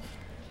seems.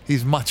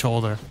 He's much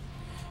older.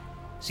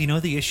 So you know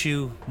the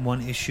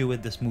one issue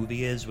with this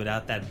movie is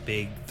without that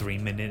big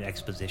 3-minute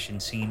exposition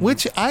scene.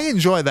 Which I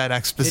enjoy that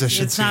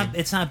exposition it's scene.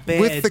 not bad.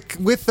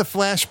 With the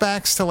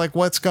flashbacks to like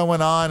what's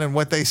going on and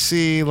what they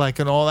see, like,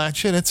 and all that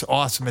shit. It's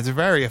awesome. It's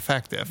very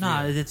effective.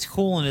 No, it's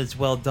cool and it's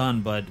well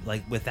done, but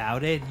like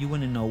without it, you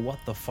wouldn't know what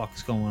the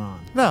fuck's going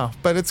on. No,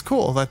 but it's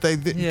cool that they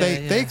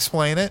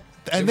explain it.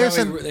 And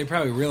they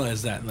probably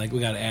realize that, like, we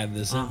got to add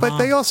this in. But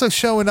they also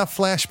show enough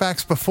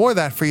flashbacks before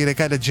that for you to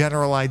get a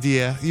general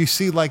idea. You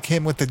see, like,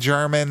 him with the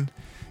German,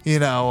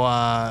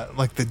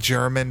 like the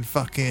German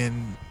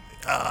fucking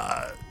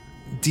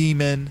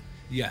demon.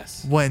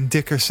 Yes. When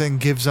Dickerson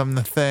gives him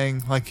the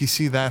thing, like, you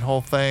see that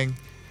whole thing.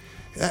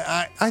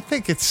 I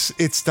think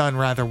it's done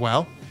rather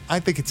well.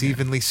 I think it's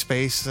evenly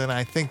spaced, and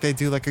I think they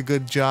do like a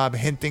good job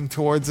hinting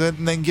towards it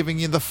and then giving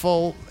you the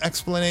full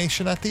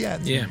explanation at the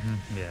end. Yeah.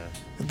 Yeah.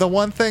 The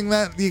one thing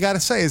that you got to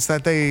say is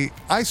that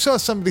I saw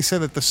somebody say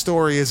that the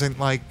story isn't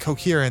like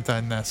coherent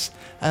on this.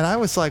 And I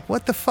was like,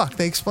 what the fuck?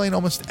 They explain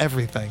almost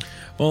everything.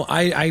 Well,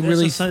 I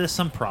really. There's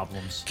some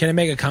problems. Can I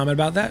make a comment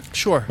about that?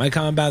 Sure. My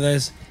comment about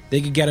this,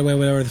 they could get away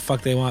with whatever the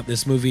fuck they want.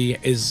 This movie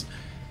is,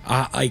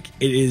 it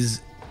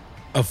is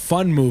a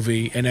fun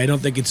movie, and I don't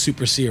think it's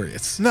super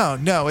serious. No,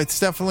 it's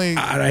definitely,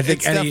 I think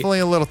it's definitely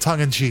a little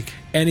tongue in cheek.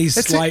 Any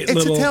It's slight a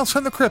little. Tales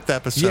from the Crypt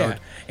episode.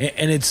 Yeah,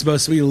 and it's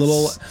supposed to be a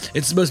little.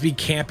 It's supposed to be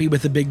campy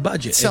with a big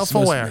budget. It's supposed to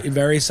Self-aware. be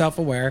very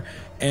self-aware,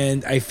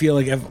 and I feel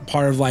like if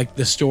part of like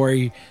the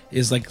story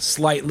is like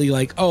slightly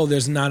like, oh,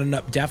 there's not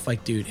enough depth.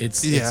 Like, dude,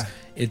 it's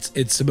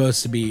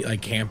supposed to be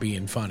like campy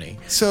and funny.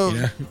 So,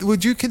 you know?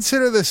 would you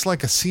consider this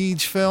like a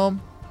siege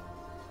film,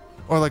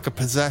 or like a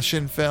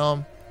possession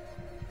film?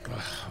 Wow.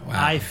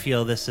 I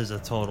feel this is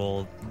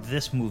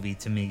this movie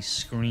to me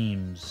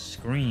screams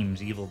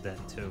Evil Dead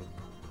 2.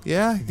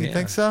 Yeah, you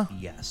think so?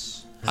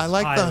 Yes. I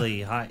like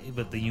high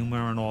with the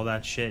humor and all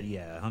that shit.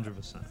 Yeah,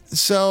 100%.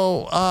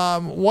 So,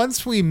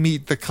 once we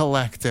meet the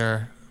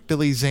collector,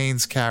 Billy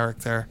Zane's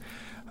character,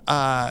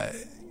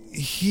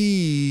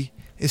 he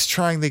is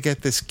trying to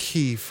get this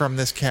key from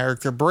this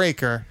character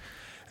Breaker,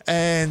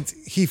 and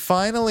he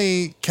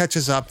finally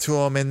catches up to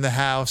him in the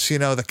house. You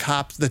know, the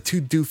cops, the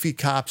two doofy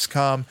cops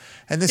come,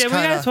 and this Yeah, we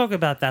gotta kind talk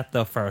about that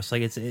though first.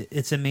 Like,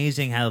 it's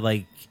amazing how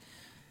like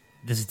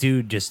this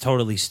dude just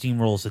totally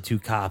steamrolls the two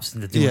cops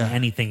into doing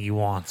anything he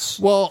wants.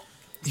 Well,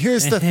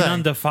 here's the in thing.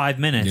 under 5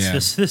 minutes, Yeah.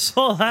 this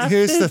all happened.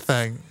 Here's the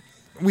thing.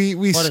 We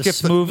What a skip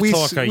smooth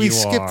talker we you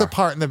skip the are.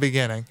 part in the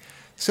beginning.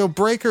 So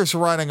Breaker's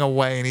running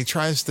away and he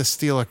tries to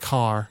steal a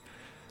car,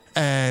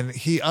 and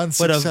he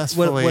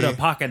unsuccessfully with a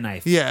pocket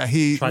knife. Yeah,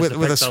 he Tries with to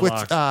a pick the switch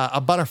lock. a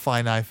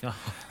butterfly knife.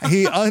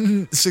 He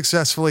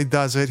unsuccessfully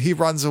does it. He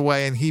runs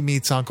away and he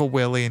meets Uncle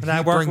Willie and Would he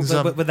that work? brings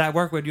him. Would that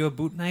work with you a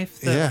boot knife?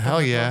 Yeah,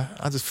 hell yeah!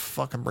 I'll just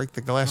fucking break the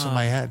glass with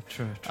my head.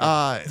 True.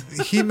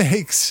 He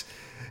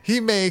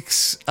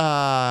makes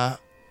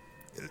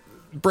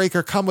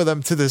Breaker come with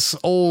him to this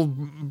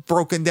old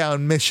broken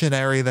down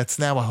missionary that's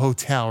now a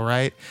hotel,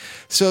 right?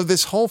 So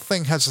this whole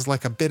thing has just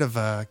like a bit of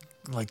a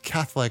like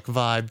Catholic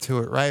vibe to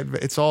it, right?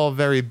 It's all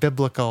very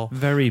biblical,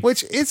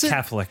 which isn't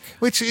Catholic,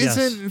 which yes.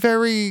 isn't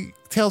very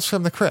Tales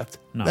from the Crypt.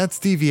 No. That's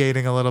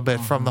deviating a little bit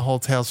from the whole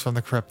Tales from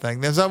the Crypt thing.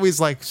 There's always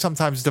like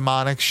sometimes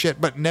demonic shit,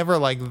 but never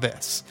like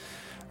this,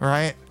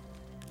 right?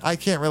 I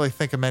can't really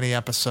think of many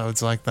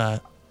episodes like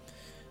that.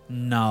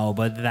 No,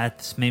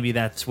 but maybe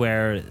that's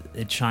where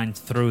it shines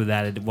through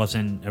that it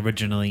wasn't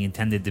originally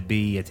intended to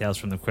be a Tales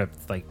from the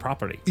Crypt like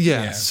property.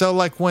 Yeah. So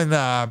like when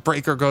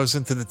Breaker goes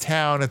into the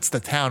town, it's the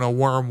town of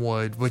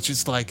Wormwood, which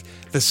is like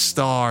the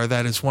star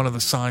that is one of the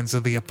signs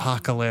of the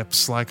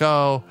apocalypse. Like,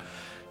 oh,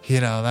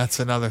 that's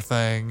another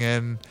thing.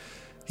 And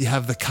you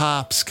have the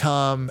cops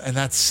come, and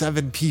that's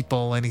 7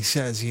 people, and he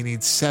says you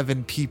need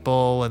 7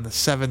 people, and the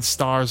 7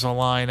 stars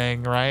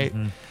aligning, right?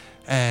 Mm-hmm.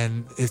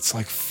 And it's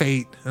like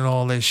fate and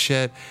all this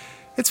shit.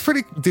 It's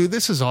pretty, dude.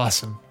 This is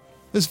awesome.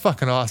 This is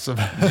fucking awesome.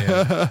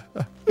 Well,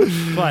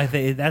 I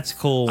think that's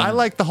cool. I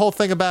like the whole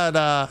thing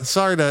about.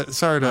 Sorry to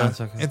it's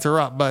okay.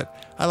 interrupt, but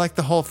I like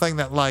the whole thing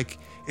that like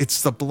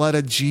it's the blood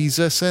of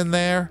Jesus in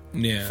there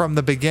from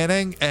the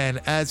beginning,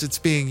 and as it's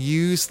being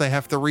used, they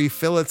have to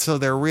refill it, so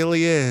there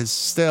really is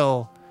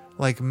still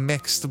like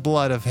mixed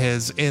blood of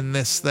his in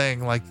this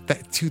thing, like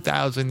that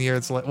 2,000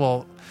 years.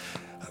 Well,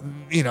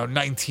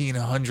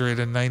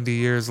 1990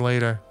 years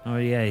later. Oh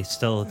yeah, he's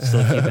still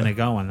keeping it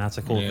going. That's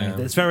a cool Yeah.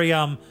 thing. It's very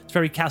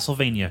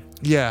Castlevania.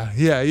 Yeah.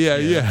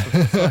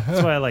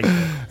 That's why I like it.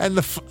 And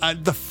the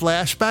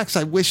flashbacks.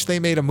 I wish they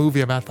made a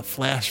movie about the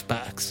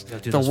flashbacks, Yeah,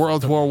 dude, the those-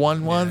 World War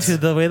One ones.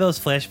 Dude, the way those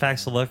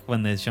flashbacks look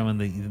when they're showing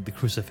the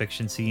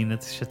crucifixion scene,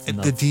 it's shit's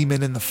nuts. The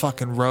demon in the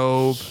fucking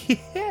robe.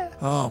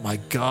 Oh my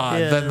god!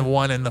 Yeah. Then the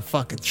one in the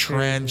fucking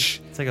trench.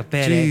 It's like a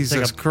bad Jesus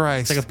it's like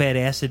Christ! It's like a bad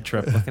acid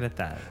trip. Looking at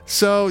that.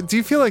 So, do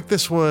you feel like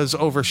this was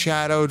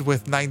overshadowed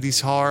with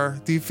 90s horror?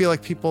 Do you feel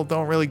like people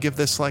don't really give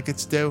this like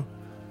its due?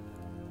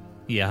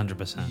 Yeah,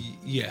 100%.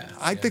 Yeah.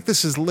 I think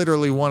this is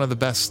literally one of the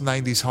best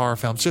 90s horror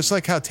films. Just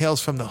like how Tales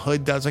from the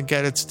Hood doesn't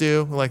get its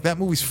due. Like, that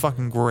movie's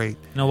fucking great.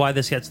 You know why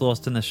this gets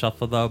lost in the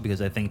shuffle though?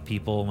 Because I think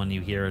people, when you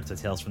hear it's a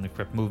Tales from the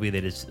Crypt movie,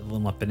 they just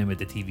lump it in with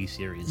the TV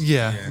series.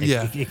 Yeah.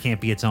 It can't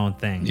be its own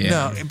thing. Yeah.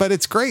 No, but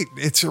it's great.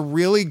 It's a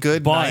really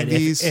good But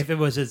 90s. if it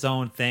was its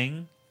own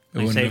thing, It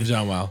wouldn't have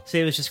done well.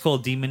 Say it was just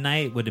called Demon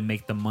Night, would it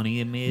make the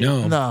money it made?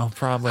 No. No,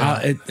 probably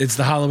not. It's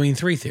the Halloween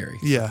 3 theory.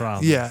 Yeah,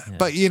 Probably, yeah. yeah.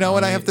 But you know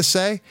what I have to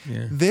say?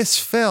 Yeah. This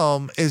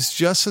film is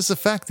just as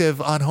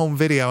effective on home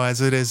video as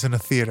it is in a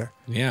theater.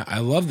 Yeah, I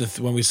love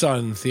when we saw it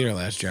in the theater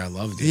last year. I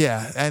loved it.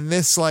 Yeah, and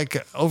this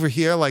like over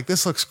here, like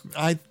this looks.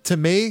 To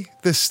me,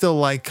 this still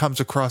like comes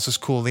across as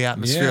cool. The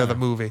atmosphere Yeah. of the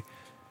movie.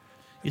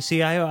 You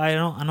see, I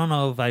don't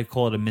know if I'd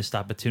call it a missed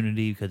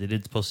opportunity because it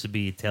is supposed to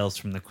be Tales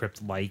from the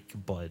Crypt like,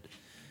 but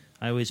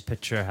I always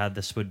picture how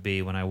this would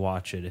be when I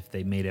watch it if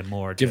they made it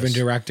more Different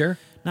just- director.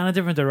 Not a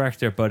different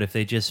director, but if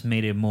they just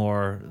made it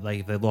more like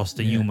if they lost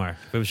the humor,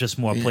 if it was just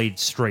more played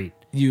straight.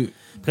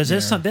 Because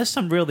there's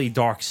some really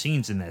dark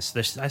scenes in this.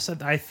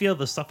 I feel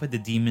the stuff with the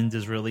demons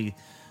is really.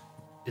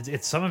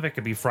 It's some of it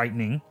could be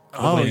frightening.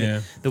 Oh,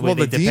 yeah. The way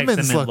they the depict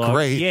demons them in look look.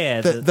 great.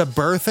 Yeah, the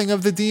birthing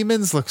of the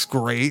demons looks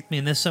great. I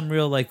mean, there's some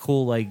real like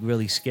cool, like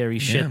really scary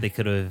shit Yeah. they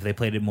could have. They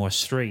played it more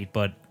straight,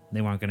 but they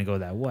weren't going to go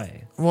that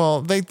way.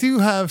 Well, they do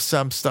have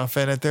some stuff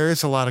in it. There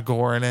is a lot of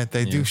gore in it.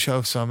 They do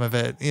show some of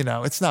it. You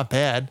know, it's not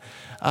bad.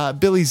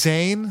 Billy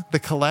Zane, the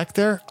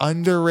collector,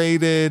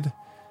 underrated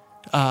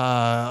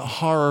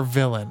horror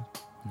villain.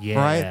 Yeah,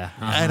 Right?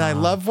 And I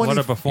love when what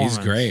he- a performance.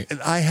 He's great.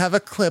 I have a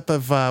clip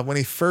of when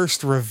he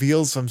first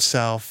reveals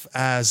himself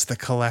as the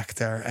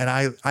collector, and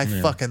I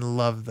fucking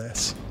love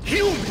this.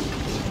 Humans!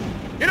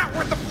 You're not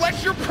worth the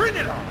flesh you're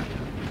printed on!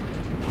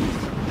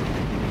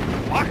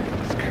 Fuck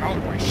this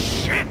cowboy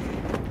shit!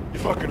 You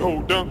fucking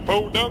hold down,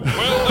 well down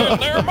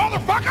there,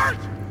 motherfuckers!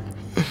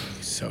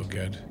 He's so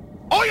good.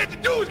 All you have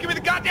to do is give me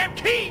the goddamn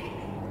key!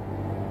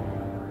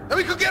 Then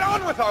we could get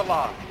on with our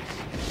lives.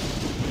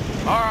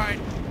 All right,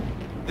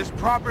 this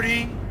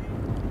property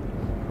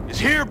is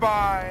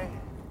hereby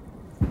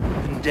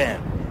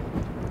condemned.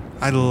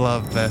 I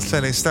love this.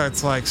 And he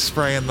starts like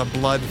spraying the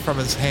blood from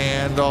his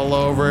hand all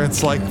over.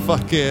 It's like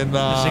fucking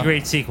It's a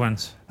great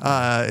sequence.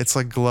 it's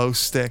like glow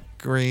stick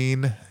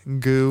green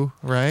goo,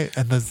 right?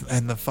 And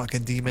the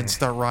fucking demons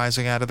start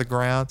rising out of the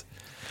ground.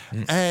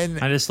 And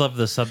I just love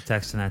the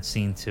subtext in that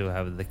scene too.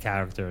 How the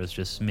character is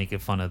just making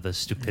fun of the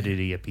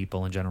stupidity of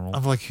people in general.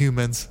 of like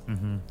humans.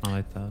 I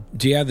like that.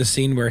 Do you have the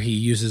scene where he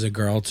uses a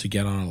girl to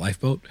get on a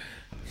lifeboat?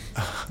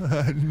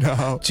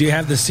 No. Do you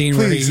have the scene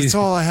where Please, he? it's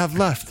all I have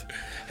left.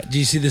 Do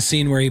you see the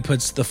scene where he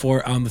puts the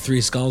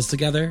three skulls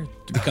together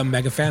to become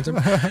Mega Phantom,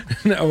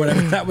 or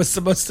whatever that was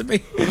supposed to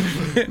be?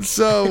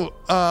 So,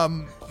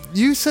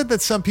 you said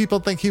that some people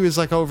think he was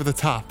like over the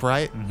top,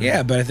 right?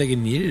 Yeah, but I think it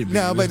needed to be.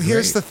 No, It was but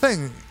here's the great.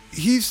 thing.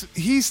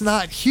 He's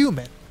not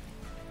human.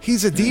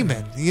 He's a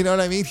demon. You know what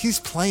I mean? He's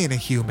playing a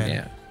human.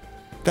 Yeah.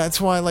 That's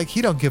why like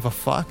he don't give a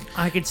fuck.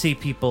 I could see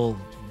people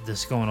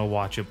just going to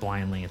watch it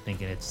blindly and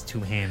thinking it's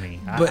too hammy.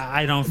 But-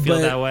 I don't feel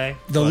but that way.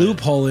 The but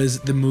loophole is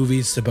the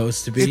movie's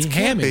supposed to be It can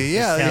hammy. be,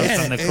 yeah. Tales yeah,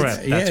 from the it's-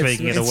 Crypt. That's where you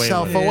can get it's away with it.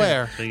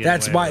 self-aware. So you get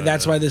That's away why. with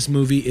That's it. why this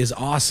movie is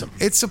awesome.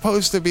 It's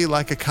supposed to be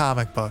like a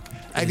comic book.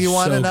 And It's you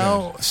want to so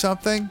know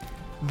something?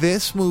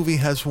 This movie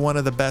has one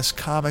of the best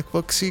comic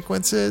book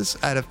sequences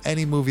out of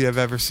any movie I've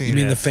ever seen. You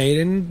mean the fade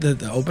in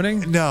the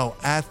opening? No,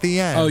 at the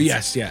end. Oh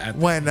yes, yeah.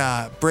 When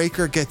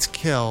Breaker gets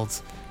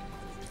killed.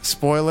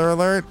 Spoiler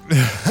alert.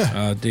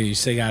 Oh, dude, you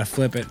say you gotta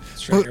flip it,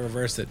 straight to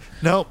reverse it.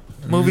 Nope.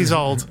 Movie's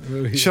old.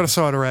 Movie- Should have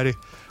saw it already.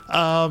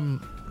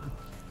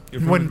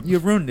 You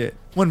ruined it.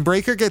 When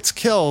Breaker gets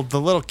killed, the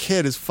little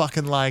kid is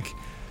fucking like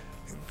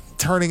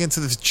turning into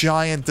this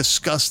giant,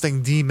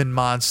 disgusting demon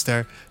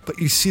monster. But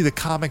you see the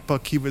comic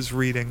book he was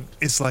reading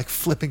is like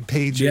flipping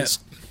pages.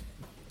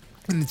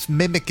 And it's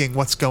mimicking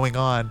what's going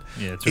on.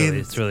 Yeah, it's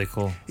in- really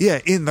cool. Yeah,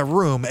 in the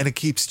room, and it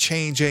keeps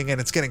changing, and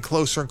it's getting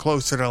closer and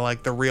closer to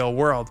like the real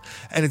world,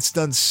 and it's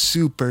done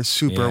super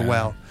Yeah.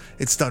 well.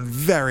 It's done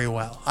very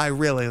well. I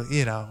really,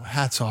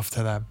 hats off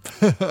to them.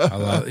 I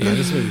love. Yeah,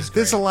 this movie's great.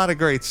 There's a lot of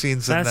great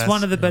scenes in That's this.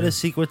 one of the better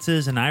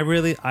sequences, and I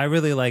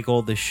really like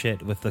all this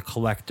shit with the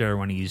collector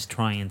when he's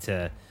trying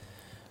to,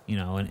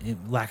 in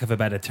lack of a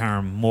better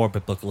term, more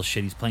biblical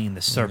shit. He's playing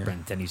the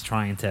serpent, and he's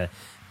trying to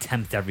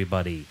tempt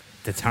everybody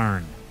to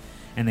turn.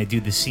 and they do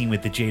the scene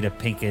with the Jada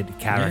Pinkett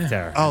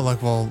character. Oh,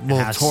 like we'll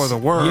Has- tour the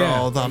world.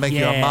 Yeah. I'll make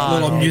you a Yeah.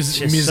 model. Little It's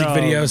just music so-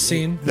 video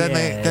scene. Then Yeah,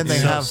 they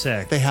it's so have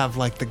sick. they have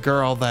like the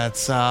girl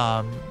that's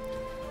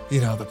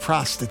the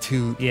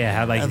prostitute. Yeah,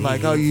 how like and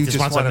like, he oh, you just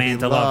wants a wanna man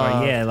be to love her.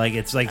 loved. Yeah, like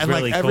it's like And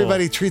really like cool.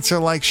 everybody treats her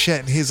like shit,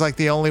 and he's like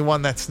the only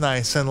one that's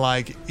nice. And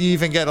like you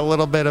even get a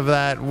little bit of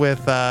that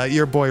with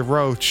your boy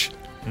Roach.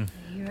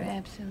 You're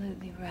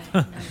absolutely right.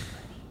 Nobody.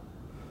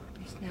 At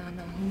least now I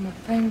know who my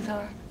friends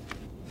are.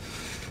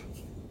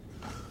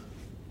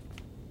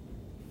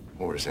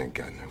 Whores ain't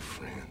got no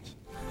friends.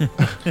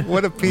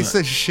 What a piece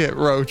of shit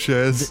Roach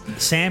is.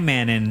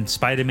 Sandman in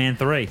Spider-Man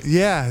 3.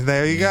 Yeah,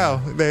 there you go.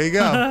 There you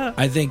go.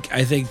 I think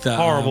the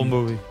Horrible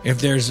movie. If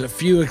there's a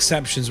few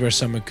exceptions where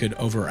someone could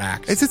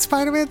overact, Is it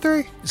Spider-Man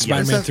 3?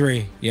 Spider-Man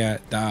 3. Yeah,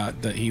 Yeah,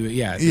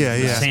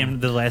 yeah.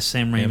 The last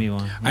Sam Raimi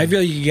one. I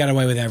feel you can get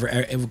away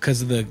with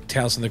because of the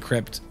Tales from the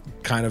Crypt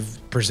kind of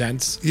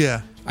presents.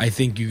 Yeah. I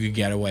think you could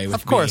get away with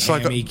Of course,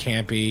 being like hammy,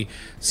 campy.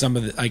 Some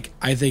of the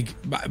I think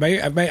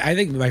I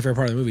think my favorite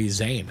part of the movie is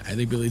Zane. I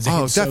think Billy Zane.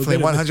 Oh, is so definitely,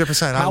 good at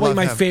 100%. Probably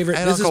my him. favorite.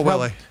 And This Uncle is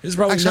Willie. This is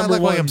probably Actually, number I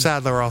like one. William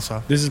Sadler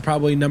also. This is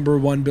probably number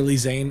one Billy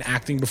Zane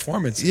acting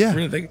performance. Yeah.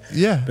 Really think.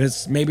 Yeah. But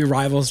it's maybe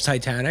rivals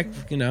Titanic.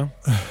 You know.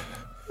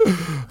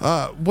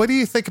 What do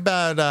you think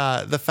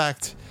about the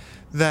fact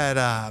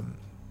that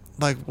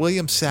like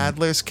William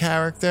Sadler's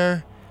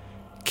character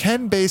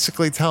can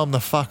basically tell him to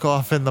fuck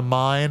off in the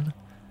mine?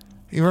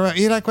 You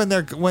remember, like when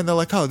they're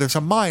like, oh, there's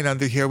a mine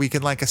under here, we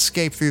can like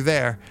escape through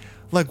there.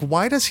 Like,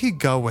 why does he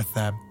go with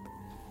them?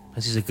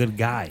 Because he's a good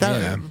guy.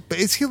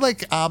 Is he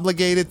like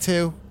obligated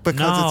to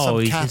because it's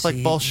some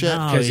Catholic bullshit?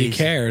 Because he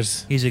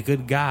cares. He's a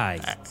good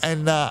guy.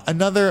 And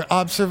another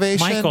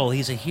observation, Michael,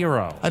 he's a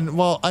hero. And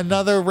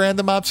another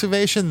random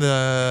observation: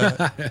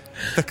 the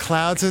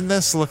clouds in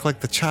this look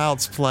like the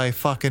Child's Play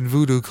fucking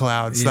voodoo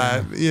clouds.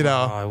 Yeah. That you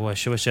know. Oh, I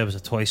wish there was a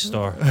toy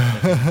store.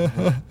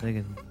 They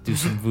could do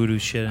some voodoo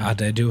shit. How'd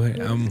they do it?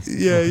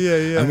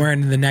 Yeah. I'm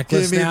wearing the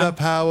necklace Give me now. the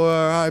power,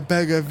 I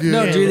beg of you.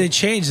 No, dude, they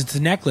changed. It's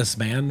a necklace,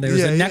 man. There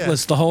was a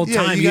necklace the whole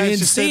time. you You guys didn't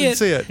just see didn't it.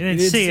 see it. You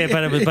didn't see it,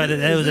 but it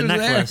was a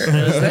necklace. It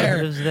was there.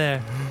 It was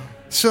there.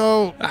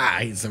 So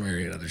he's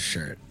wearing another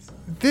shirt.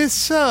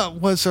 this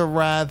was a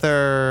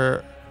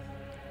rather,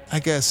 I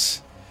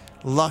guess,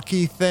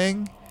 lucky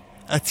thing.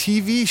 A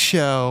TV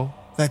show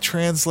that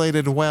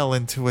translated well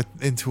into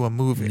a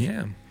movie.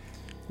 Yeah.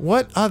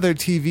 What other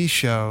TV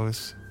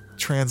shows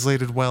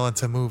translated well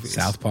into movies?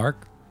 South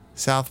Park.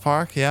 South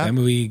Park, yeah. That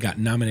movie got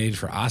nominated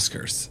for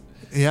Oscars.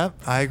 Yep,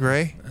 I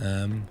agree.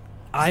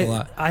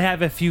 I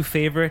have a few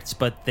favorites,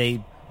 but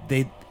they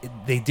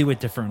do it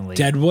differently.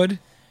 Deadwood.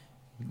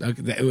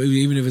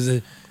 Even if it was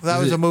That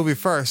was a movie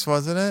first,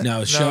 wasn't it?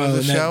 No, show. it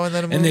was a show and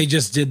then a movie. they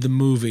just did the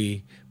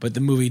movie, but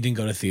the movie didn't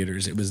go to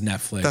theaters. It was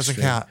Netflix. Doesn't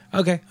count.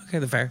 Okay,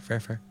 fair.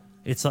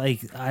 It's like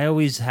I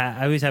always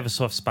have a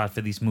soft spot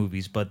for these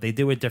movies, but they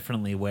do it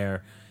differently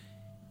where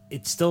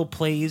it still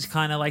plays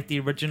kind of like the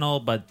original,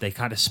 but they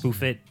kind of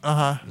spoof it.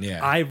 Yeah.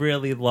 I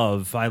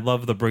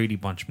love the Brady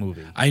Bunch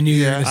movie. I knew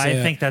you were gonna say I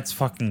that. think that's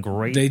fucking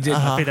great. They did-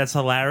 I think that's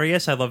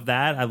hilarious. I love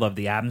that. I love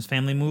the Addams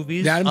Family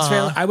movies. The Addams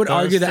Family. I would Those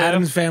argue the two.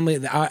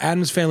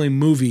 Addams Family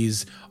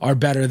movies are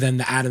better than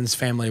the Addams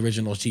Family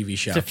original TV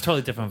show. It's a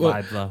totally different Well,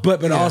 vibe, though.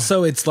 But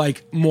also it's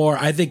like more.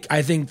 I think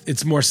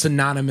it's more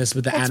synonymous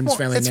with the Addams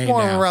Family it's name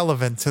more now.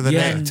 relevant to the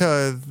name,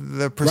 to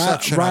the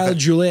perception Raul of it.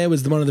 Julia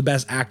was one of the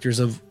best actors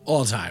of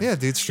all time. Yeah,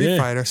 dude, Street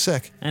Fighter,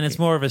 sick. And it's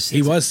more of a.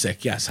 He was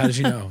sick. Yes. How did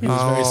you know? He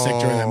was very sick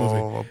during that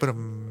movie. But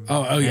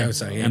Oh yeah. I'm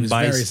sorry. He and was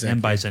very Bison. sick.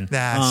 And Bison.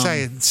 nah,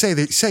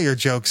 say your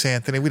jokes,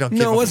 Anthony. We don't give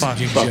No, it a wasn't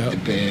fuck. a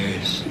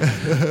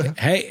joke.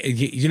 Hey,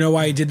 you know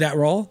why he did that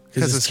role?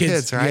 'Cause his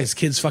kids, right? Yeah, his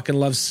kids fucking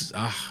loves.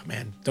 Oh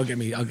man, don't get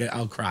me.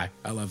 I'll cry.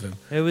 I love him.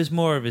 It was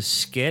more of a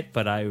skit,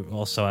 but I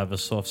also have a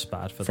soft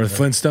spot for For the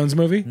Flintstones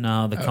movie?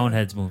 No, the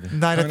Coneheads movie.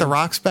 Night at the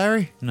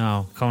Roxbury?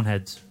 No,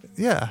 Coneheads.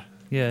 Yeah.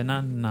 Yeah,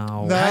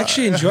 no. I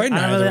actually enjoyed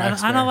Night at the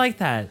Roxbury. I don't like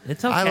that.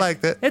 It's okay. I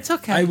liked it. It's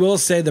okay. I will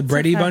say the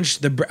Brady okay. Bunch.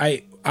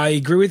 I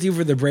agree with you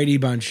for the Brady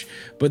Bunch,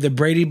 but the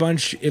Brady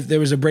Bunch. If there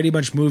was a Brady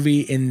Bunch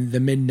movie in the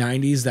mid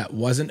 '90s that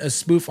wasn't a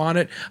spoof on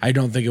it, I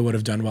don't think it would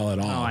have done well at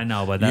all. Oh, I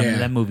know, but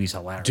that movie's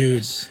hilarious.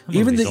 Dude. That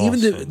Even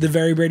movie's the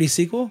Very Brady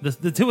sequel.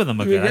 The two of them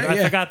are good. I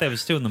Yeah. forgot there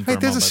was two of them. Wait, for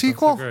a there's a moment.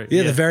 sequel? That's great.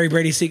 Yeah, the Very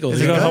Brady sequel.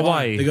 They go to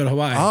Hawaii. They go to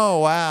Hawaii. Oh,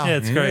 wow. Yeah,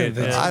 it's great.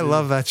 that's- Yeah. I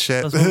love that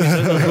shit. Those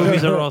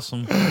movies are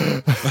awesome.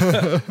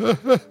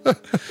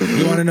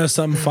 You want to know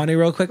something funny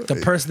real quick? The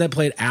person that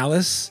played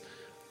Alice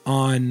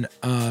on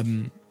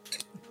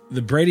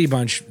the Brady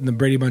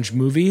Bunch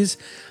movies,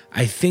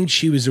 I think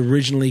she was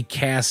originally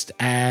cast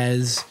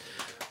as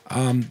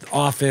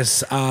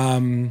Office.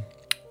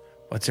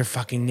 What's her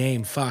fucking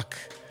name? Fuck.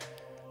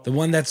 The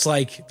one that's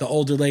like the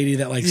older lady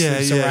that like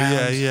sleeps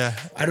around. Yeah.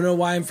 I don't know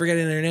why I'm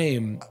forgetting her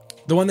name.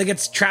 The one that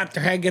gets trapped,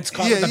 her head gets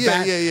caught Yeah, with the yeah,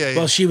 bat. yeah.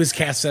 Well, she was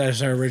cast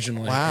as her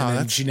originally. Wow, and then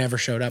that's- she never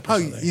showed up. Or Oh,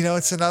 something. you know,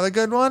 it's another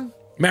good one?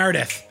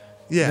 Meredith.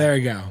 Yeah. There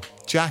you go.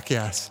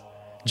 Jackass.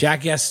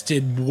 Jackass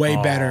did way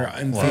better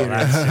in Well,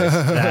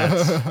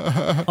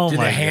 theaters. oh Did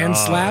my the hand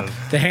God. slap?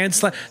 The hand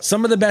slap.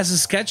 Some of the best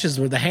sketches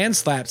were the hand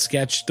slap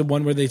sketch, the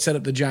one where they set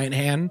up the giant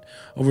hand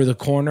over the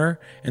corner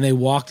and they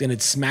walked and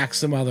it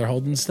smacks them while they're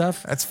holding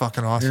stuff. That's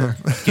fucking awesome.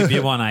 Give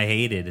you one I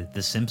hated,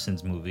 the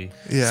Simpsons movie.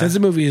 Yeah. Since the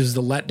movie is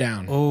the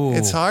letdown. Oh,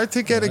 It's hard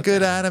to get a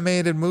good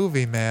animated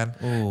movie, man.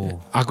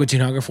 oh, Aqua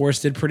Teen Hunger Force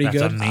did pretty that's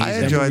good. amazing.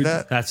 I enjoyed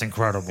that. That's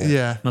incredible.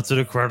 Yeah. That's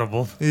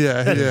incredible.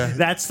 Yeah, yeah.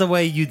 That's the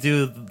way you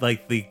do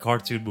like the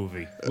cartoon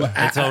movie.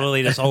 It's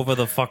totally just over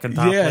the fucking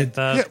top Yeah. like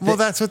that. Yeah, well,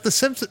 that's what the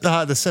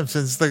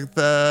Simpsons,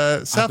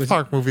 the South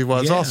Park movie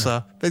was Yeah.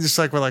 also. They just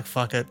were like,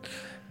 fuck it.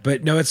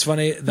 But no, it's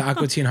funny. The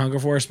Aqua Teen Hunger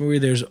Force movie,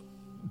 there's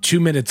 2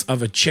 minutes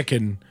of a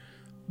chicken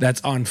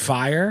that's on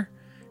fire.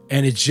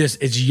 And it's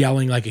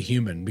yelling like a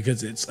human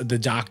because it's the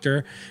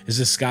doctor is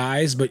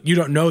disguised, but you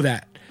don't know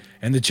that.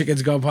 And the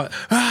chickens go,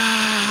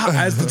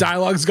 as the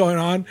dialogue's going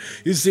on,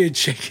 you see a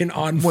chicken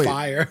on Wait.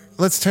 fire.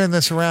 Let's turn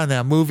this around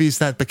now. Movies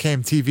that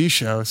became TV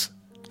shows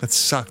that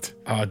sucked.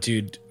 Oh,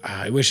 dude,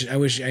 I wish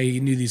I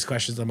knew these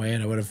questions on my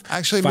end. I would have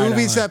Actually,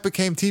 movies that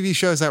became TV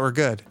shows that were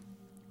good.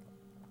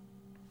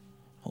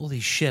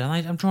 Holy shit!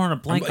 I'm drawing a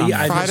blank Yeah, on I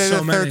that. know Friday so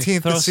the many.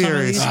 13th, Throw the some of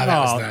series. these- Oh, that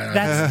was oh, not-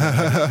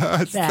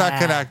 that's It's not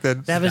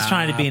connected. That was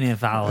trying to be an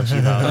anthology,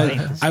 though. That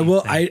ain't the I same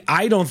will. thing.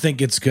 I don't think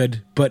it's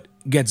good, but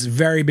gets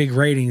very big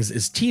ratings.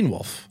 Is Teen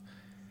Wolf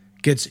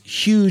gets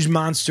huge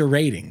monster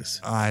ratings?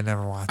 I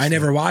never watched I it.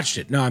 never watched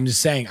it. No, I'm just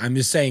saying.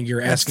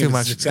 You're That's asking too if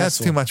much. it's That's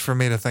successful. too much for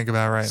me to think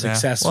about right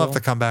Successful. now. We'll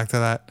have to come back to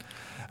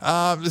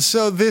that.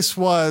 So this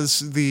was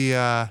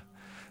the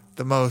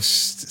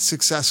most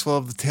successful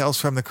of the Tales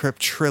from the Crypt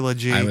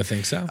trilogy. I would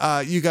think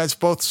so. You guys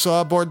both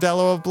saw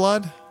Bordello of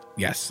Blood?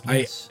 Yes.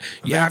 Yes.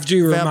 After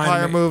you Vampire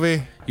reminded me,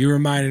 movie. you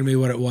reminded me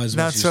what it was.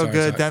 Not once you so started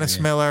good. talking. Dennis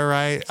Yeah. Miller,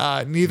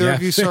 right? Neither Yeah.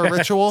 of you saw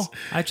Ritual?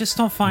 I just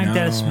don't find No.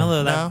 Dennis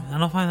Miller that. No? I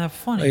don't find that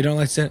funny. Oh, you don't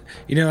like you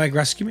didn't like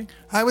Rescue Me?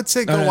 I would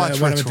say go Oh, no,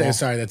 watch what am I Ritual.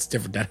 sorry, that's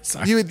different. Dennis.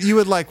 Sorry. You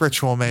would like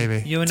Ritual,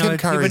 maybe. You would Tim know. You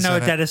Curry's would know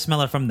in it. Dennis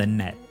Miller from The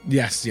Net.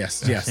 yes.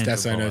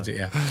 That's what I know. Too,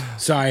 yeah.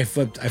 Sorry, I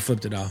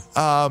flipped it off.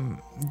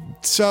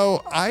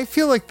 So I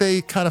feel like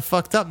they kind of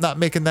fucked up not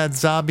making that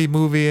zombie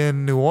movie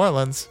in New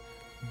Orleans.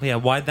 But yeah,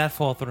 why'd that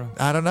fall through?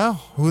 I don't know.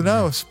 Who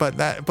knows? But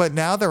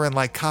now they're in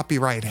like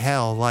copyright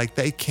hell. Like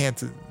they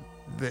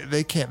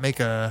can't make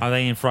a Are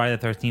they in Friday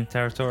the 13th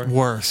territory?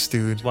 worse,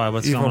 dude. Why?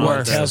 What's Even going on with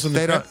worse. that? Tales from the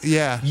They don't. Crypt?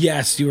 Yeah.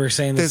 Yes, you were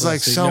saying this There's like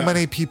last week. so No.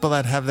 many people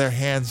that have their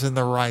hands in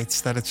the rights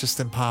that it's just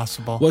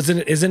impossible.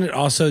 Isn't it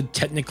also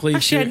technically?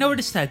 Actually, I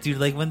noticed that, dude.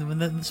 Like when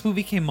this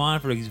movie came on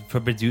for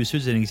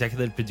producers and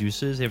executive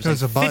producers, there was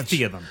There's like a bunch.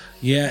 50 of them.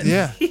 Yeah.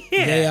 Yeah.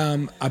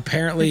 They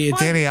apparently it's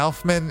Danny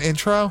Elfman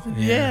intro.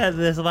 Yeah,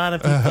 there's a lot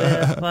of people,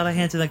 a lot of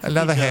hands in that.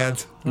 Another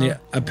hand. yeah.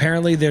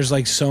 Apparently there's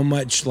like so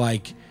much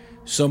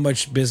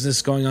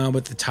business going on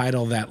with the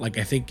title that like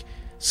I think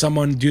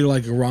someone due to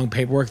like a wrong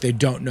paperwork they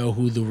don't know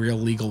who the real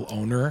legal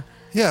owner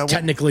Yeah. Well,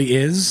 technically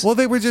is. well,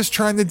 they were just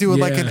trying to do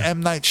like an Yeah.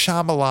 M. Night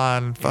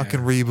Shyamalan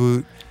fucking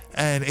reboot,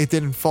 and it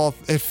didn't fall.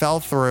 It fell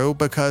through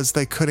because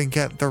they couldn't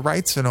get the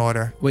rights in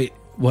order. Wait,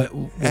 what?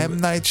 M.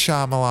 Night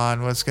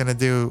Shyamalan was going to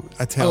do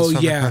a Tales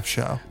from the Crypt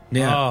show.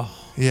 Yeah. Oh,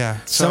 Yeah.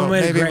 So Someone made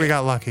a maybe we great-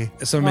 got lucky.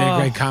 Someone made a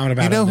great comment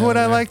about You know it. who would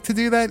I Yeah. like to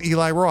do that?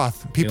 Eli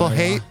Roth. People Eli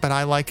hate, Roth. but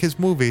I like his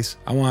movies.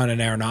 I want an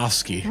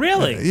Aronofsky.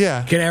 really?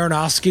 Yeah. Can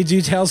Aronofsky do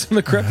Tales from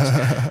the Crypt?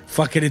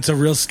 Fucking, it's a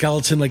real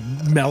skeleton like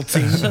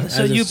melting. So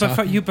as you it's prefer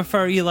talking. you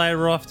prefer Eli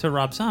Roth to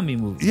Rob Zombie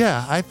movies?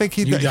 Yeah, I think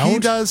he You he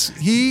don't? does.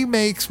 He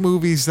makes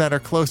movies that are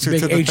closer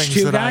Big to the H2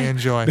 things that guy? I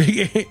enjoy.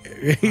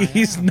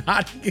 He's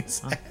not.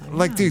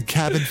 Like, dude,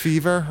 Cabin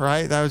Fever,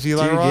 right? That was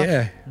Eli Dude, Roth.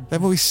 yeah. That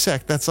movie's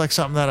sick. That's like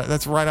something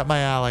that's right up my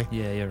alley.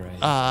 Yeah, you're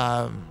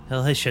right.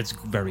 Hell, his shit's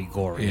very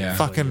gory. Yeah.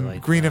 so you Fucking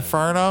like Green that.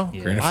 Inferno.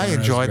 Yeah. Green I Inferno's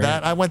enjoyed great.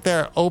 that. I went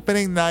there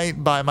opening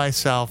night by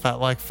myself at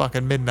like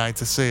fucking midnight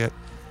to see it.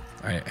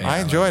 I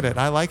enjoyed it.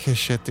 I like his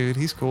shit, dude.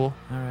 He's cool.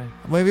 All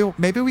right.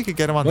 Maybe we could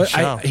get him on the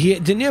show. He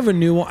didn't he have a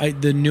new one.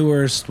 The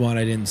newest one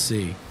I didn't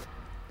see.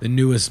 The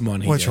newest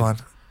one. Which one?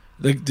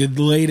 The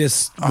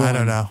latest. I one.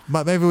 don't know,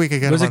 but maybe we could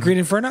get Was him it on. Green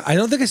Inferno? I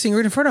don't think I seen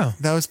Green Inferno.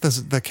 That was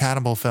the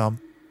cannibal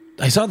film.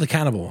 I saw the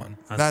cannibal one.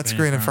 That's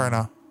Green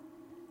Inferno.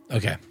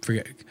 Okay,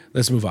 forget.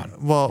 Let's move on.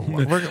 Well,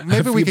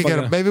 maybe we could get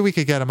him. Maybe we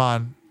could get him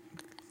on.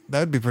 That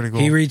would be pretty cool.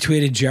 He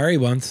retweeted Jerry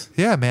once.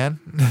 Yeah, man.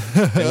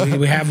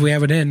 we have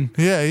it in.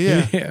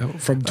 Yeah.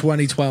 From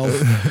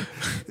 2012.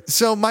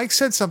 So Mike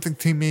said something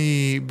to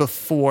me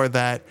before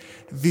that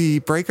the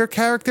Breaker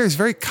character is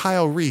very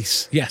Kyle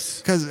Reese.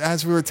 Yes. Because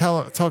as we were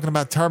talking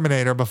about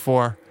Terminator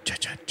before,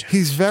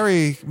 he's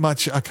very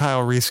much a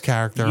Kyle Reese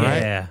character,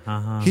 right? Yeah.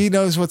 Uh-huh. He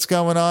knows what's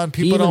going on.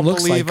 He People even don't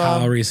looks believe like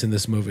Kyle him. Reese in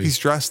this movie. He's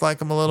dressed like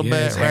him a little Yeah,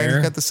 bit, his right? hair.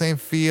 He's got the same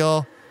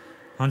feel.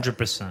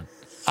 100%.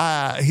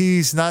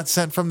 He's not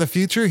sent from the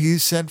future.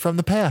 He's sent from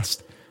the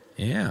past.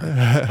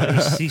 Yeah.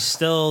 But he's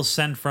still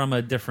sent from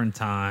a different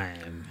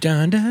time.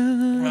 Dun,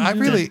 dun, I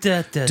really.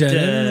 Da, da, da,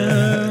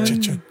 da.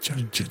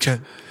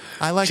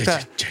 I like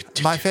that.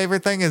 My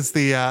favorite thing is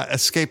the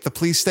escape the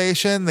police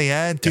station. The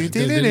end. That's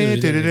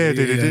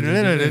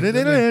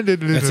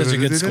such a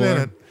good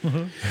score.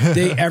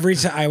 Every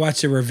time I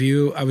watched a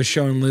review, I was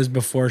showing Liz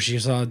before she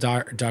saw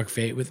Dark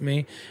Fate with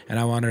me, and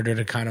I wanted her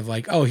to kind of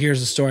like, oh, here's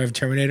the story of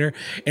Terminator.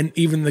 And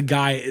even the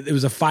guy, it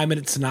was a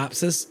 5-minute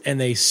synopsis,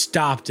 and they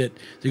stopped it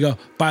to go,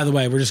 by the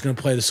way, we're just going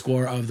to play the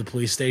score of the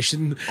police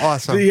station.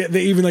 Awesome.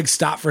 They even like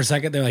stopped for a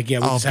second. They're like, yeah,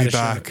 we just had a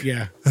back.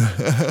 Yeah.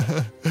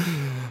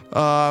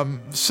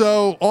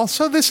 So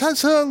also this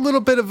has a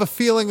little bit of a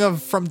feeling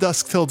of From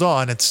Dusk Till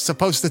Dawn. It's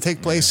supposed to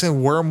take place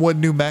in Wormwood,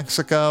 New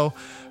Mexico.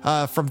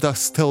 From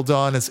Dusk Till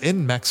Dawn is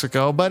in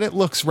Mexico, but it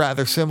looks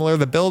rather similar.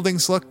 The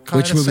buildings look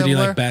kind of similar. Which movie do you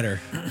like better?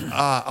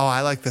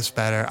 I like this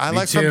better. I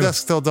like too. From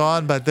Dusk Till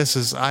Dawn, but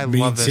I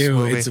love this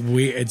movie. It's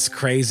weird. It's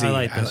crazy. I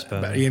like this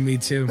better. Yeah, me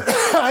too.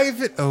 I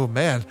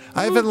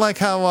even like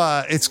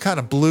how it's kind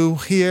of blue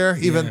here.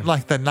 Even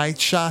like the night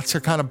shots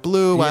are kind of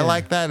blue. Yeah. I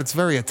like that. It's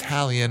very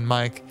Italian,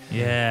 Mike.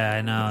 Yeah,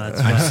 I know.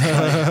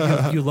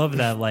 That's why you love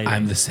that lighting.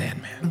 I'm the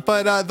Sandman.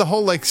 But the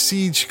whole like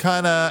siege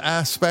kind of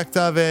aspect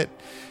of it,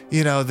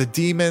 the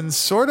demons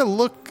sort of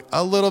look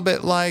a little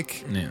bit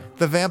like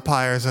the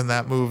vampires in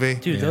that movie.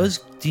 Dude, those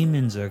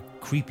demons are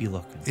creepy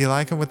looking. You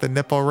like them with the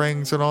nipple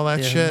rings and all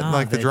that shit? No,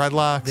 like the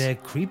dreadlocks? They're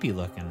creepy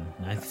looking.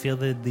 I feel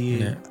that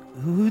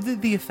who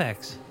did the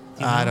effects?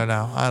 Do you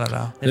know? I don't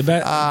know. The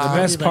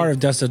best part of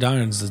Dusk Till Dawn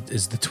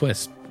is the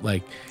twist.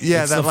 Like,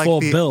 yeah, it's that the like full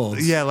build.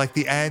 Yeah, like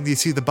the end, you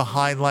see the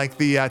behind, like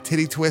the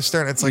titty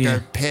twister, and it's like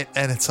a pit,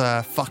 and it's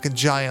a fucking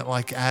giant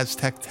like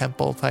Aztec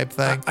temple type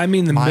thing. I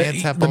mean, Mayan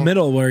temple. the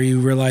middle where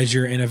you realize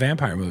you're in a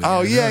vampire movie.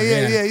 Oh yeah.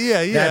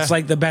 That's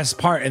like the best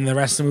part, and the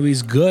rest of the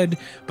movie's good,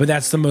 but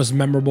that's the most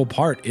memorable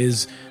part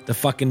is the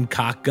fucking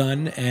cock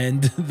gun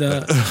and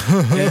the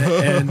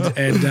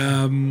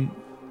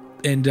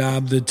and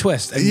the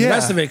twist, and the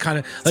rest of it kind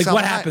of like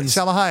what happens.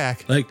 Salma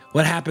Hayek. Like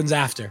what happens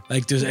after?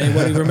 Like, does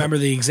anybody remember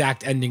the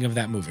exact ending of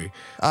that movie?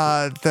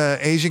 The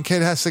Asian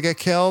kid has to get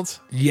killed.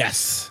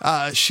 Yes.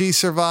 She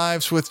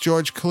survives with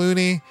George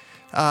Clooney.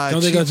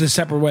 Don't they go to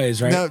separate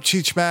ways, right? No,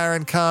 Cheech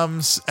Marin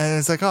comes and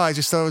it's like, I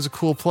just thought it was a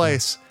cool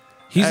place.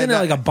 He's in it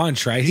like a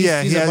bunch, right?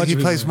 He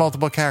plays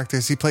multiple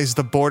characters. He plays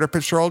the border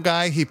patrol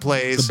guy. He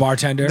plays the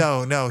bartender.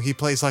 No, he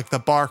plays like the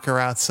barker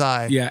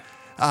outside. Yeah.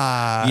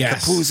 The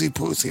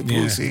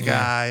Poozy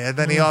guy. And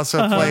then he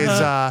also plays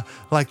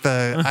like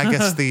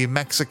the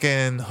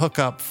Mexican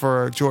hookup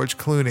for George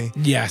Clooney.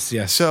 Yes.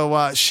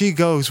 So she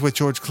goes with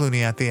George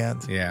Clooney at the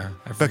end. Yeah.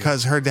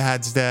 Because her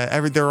dad's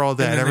dead. They're all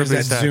dead.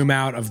 Everybody's dead. Zoom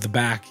out of the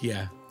back.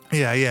 Yeah.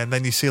 Yeah. And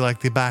then you see like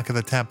the back of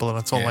the temple and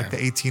it's all like the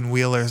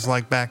 18-wheelers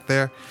like back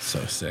there.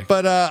 So sick.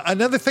 But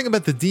another thing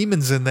about the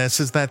demons in this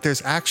is that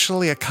there's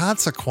actually a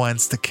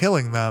consequence to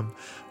killing them.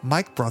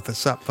 Mike brought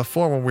this up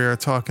before when we were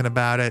talking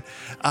about it.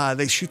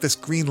 They shoot this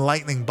green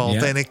lightning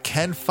bolt and it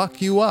can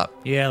fuck you up.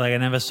 Yeah, like I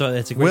never saw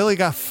it. Willie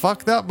got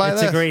fucked up by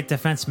this. this. It's a great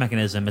defense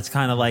mechanism. It's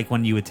kind of like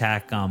when you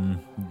attack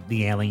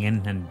the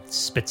alien and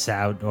spits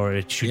out or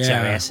it shoots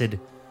out acid.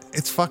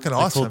 It's fucking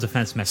awesome. Cool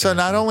defense mechanism. So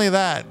not only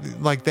that,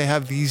 like they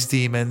have these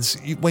demons.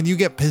 When you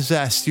get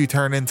possessed, you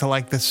turn into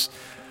like this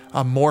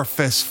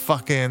amorphous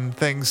fucking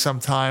thing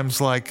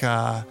sometimes. Like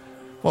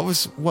what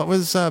was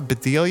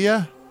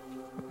Bedelia?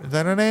 Is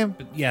that her name?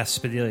 Yes,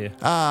 Bedelia.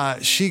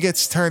 She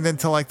gets turned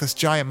into like this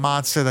giant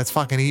monster that's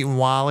fucking eating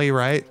Wally,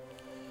 right?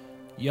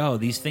 Yo,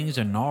 these things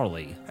are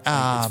gnarly.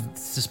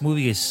 This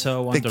movie is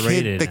so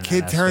underrated. The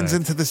kid turns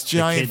into this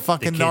giant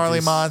fucking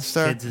gnarly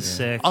monster. Kids is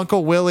sick.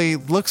 Uncle Willie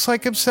looks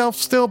like himself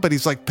still, but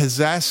he's like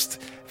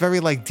possessed. Very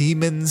like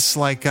demons,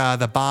 like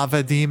the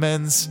Bava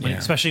demons.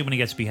 Especially when he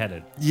gets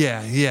beheaded.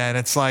 Yeah, and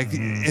it's like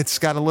it's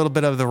got a little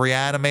bit of the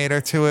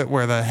Reanimator to it,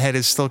 where the head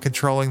is still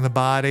controlling the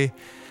body.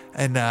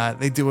 And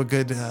they do a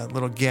good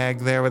little gag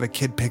there where the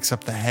kid picks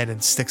up the head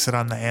and sticks it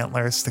on the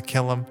antlers to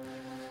kill him.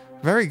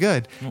 Very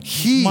good.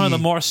 One of the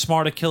more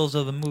smarter kills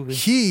of the movie.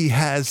 He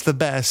has the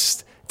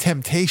best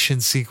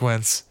temptation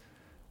sequence.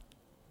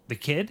 The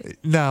kid?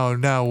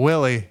 No,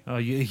 Willie. Oh,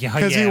 yeah.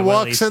 Because he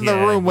walks in the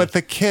room with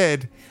the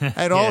kid,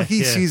 and all he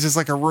yeah. sees is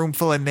like a room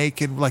full of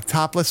naked, like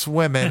topless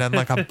women and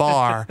like a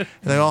bar. And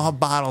they all have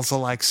bottles of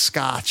like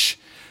scotch.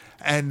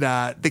 And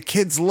the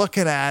kid's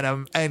looking at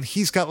him, and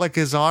he's got like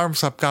his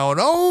arms up going,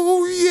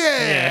 oh,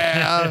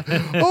 yeah.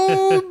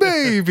 Oh,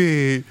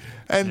 baby.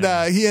 And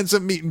he ends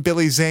up meeting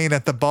Billy Zane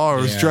at the bar,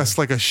 who's dressed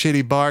like a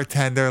shitty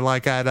bartender,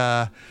 like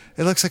at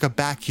it looks like a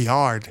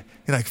backyard,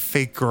 like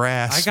fake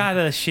grass. I got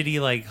a shitty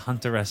like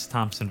Hunter S.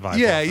 Thompson vibe.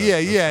 Yeah.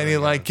 And he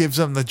like gives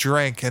him the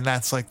drink, and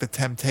that's like the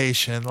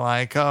temptation.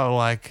 Like, oh,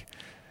 like,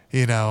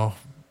 you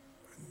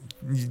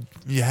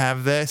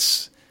have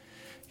this.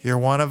 You're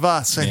one of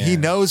us. And he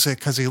knows it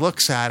because he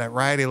looks at it,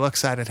 right? He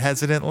looks at it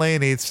hesitantly,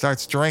 and he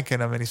starts drinking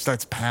them, and he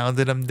starts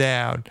pounding them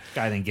down.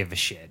 Guy didn't give a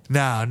shit.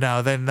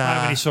 No. Then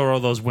when he saw all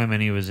those women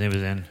he was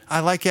in. I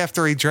like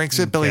after he drinks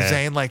it, Billy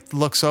Zane like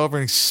looks over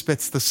and he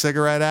spits the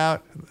cigarette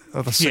out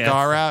or the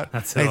cigar out.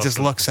 And he just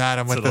looks at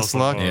him with this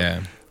look.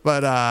 Yeah.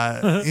 But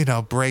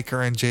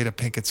Breaker and Jada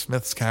Pinkett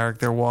Smith's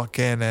character walk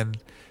in, and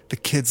the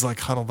kid's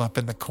like huddled up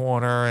in the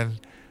corner, and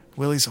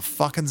Willie's a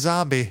fucking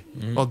zombie.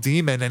 Well,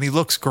 demon, and he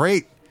looks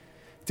great.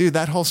 Dude,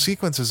 that whole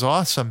sequence is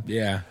awesome.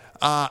 Yeah.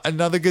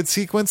 Another good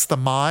sequence, the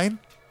mine,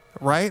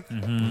 right?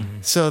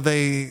 So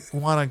they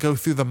want to go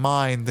through the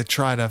mine to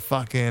try to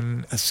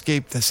fucking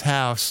escape this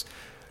house.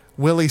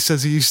 Willie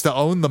says he used to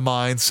own the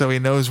mine, so he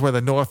knows where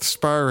the North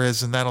Spur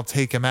is, and that'll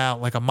take him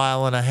out like a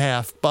mile and a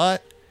half.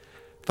 But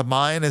the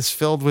mine is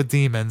filled with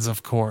demons,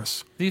 of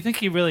course. Do you think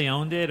he really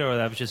owned it, or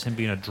that was just him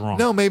being a drunk?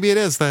 No, maybe it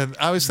is. Then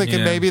I was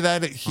thinking maybe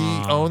that he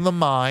owned the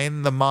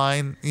mine. The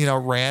mine,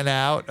 ran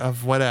out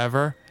of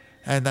whatever,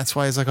 and that's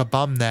why he's like a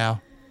bum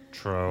now.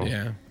 True.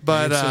 Yeah.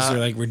 But it's just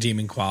like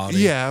redeeming quality.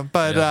 Yeah,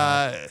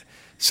 but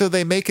so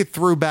they make it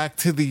through back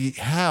to the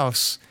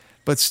house,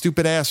 but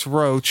stupid ass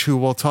Roach, who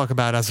we'll talk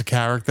about as a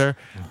character,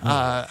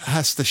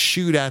 has to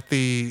shoot at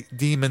the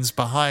demons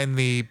behind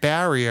the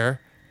barrier,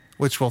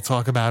 which we'll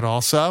talk about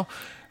also,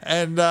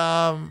 and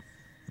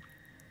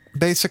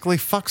basically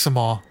fucks them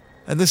all.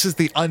 And this is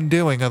the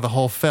undoing of the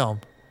whole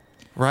film,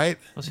 right?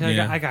 Well, see,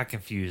 I got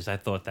confused. I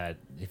thought that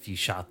if you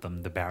shot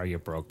them, the barrier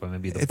broke, but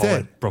maybe the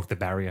bullet broke the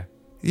barrier.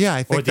 Yeah,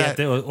 I think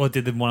or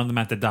did one of them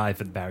have to die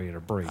for the barrier to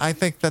break? I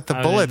think that the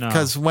bullet,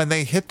 because when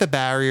they hit the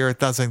barrier, it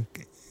doesn't,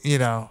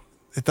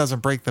 it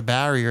doesn't break the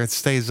barrier. It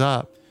stays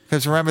up.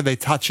 Because remember, they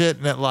touch it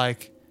and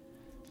it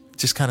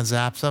just kind of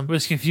zaps them. It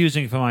was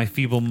confusing for my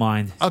feeble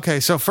mind. Okay,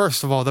 so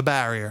first of all, the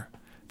barrier.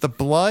 The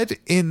blood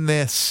in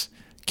this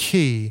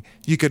key,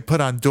 you could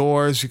put on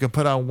doors, you could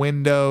put on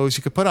windows,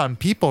 you could put on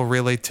people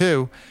really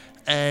too,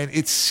 and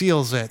it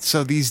seals it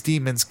so these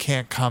demons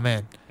can't come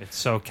in. It's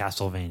so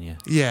Castlevania.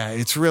 Yeah,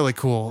 it's really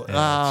cool.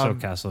 Yeah,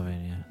 it's so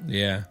Castlevania.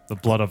 Yeah. The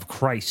blood of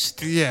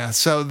Christ. Yeah,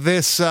 so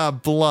this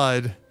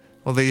blood,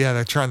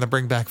 they're trying to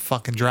bring back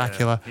fucking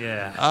Dracula.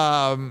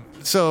 Yeah.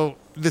 So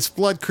this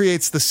blood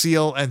creates the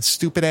seal, and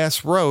stupid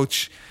ass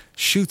Roach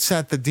shoots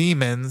at the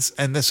demons,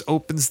 and this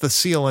opens the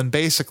seal and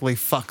basically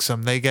fucks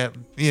them. They get,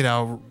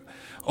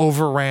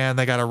 overran.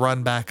 They got to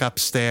run back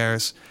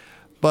upstairs.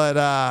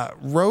 But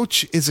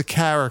Roach is a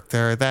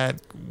character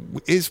that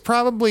is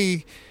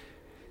probably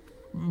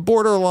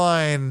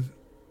borderline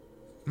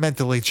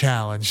mentally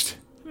challenged.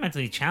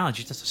 Mentally challenged.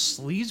 He's just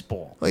a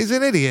sleazeball. Well, he's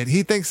an idiot.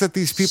 He thinks that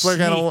these people are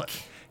going to...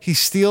 He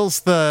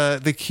steals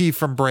the key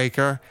from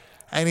Breaker,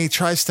 and he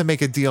tries to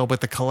make a deal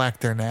with the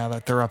Collector now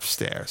that they're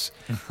upstairs.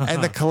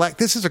 And the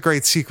this is a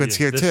great sequence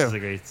here, too. This is a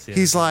great sequence.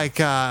 He's like,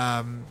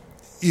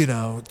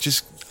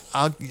 just...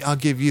 I'll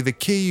give you the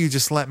key. You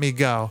just let me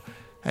go.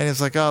 And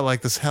he's like, oh,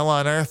 like this hell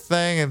on earth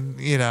thing.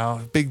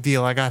 And, big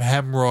deal. I got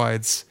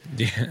hemorrhoids.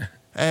 Yeah.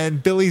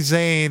 And Billy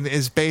Zane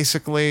is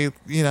basically,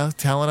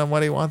 telling him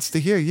what he wants to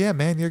hear. Yeah,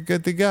 man, you're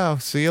good to go.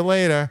 See you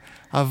later.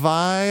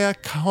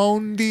 Avaya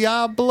con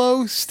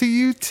diablos to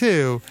you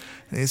too.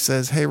 And he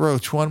says, hey,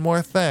 Roach, one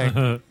more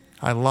thing.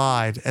 I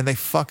lied. And they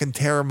fucking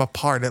tear him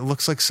apart. It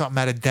looks like something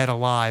out of Dead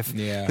Alive.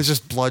 Yeah. There's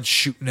just blood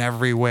shooting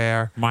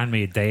everywhere. Remind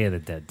me of Day of the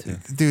Dead, too.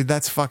 Dude,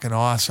 that's fucking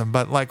awesome.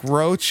 But,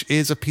 Roach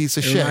is a piece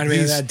of shit. Remind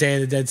me of that Day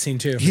of the Dead scene,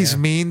 too. He's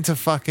mean to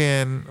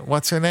fucking,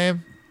 what's her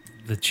name?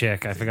 The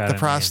chick, I forgot. The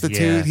prostitute.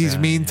 Yeah, he's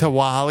mean to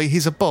Wally.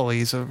 He's a bully.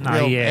 He's a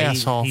real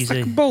asshole. He's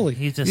a bully.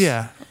 He's just,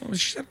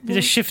 he's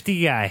a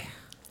shifty guy.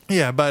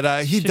 Yeah,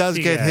 but he does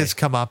get his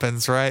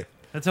comeuppance, right?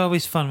 It's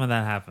always fun when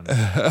that happens.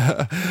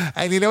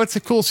 And it's a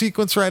cool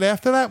sequence right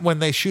after that when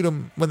they shoot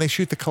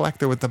the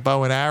Collector with the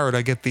bow and arrow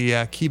to get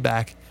the key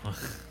back.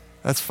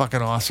 That's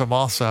fucking awesome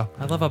also.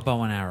 I love a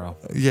bow and arrow.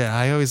 Yeah,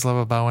 I always love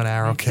a bow and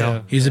arrow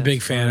kill. He's a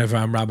big fan of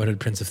Robin Hood,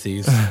 Prince of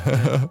Thieves.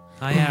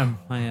 I am.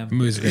 I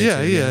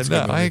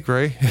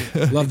agree.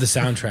 Love the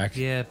soundtrack.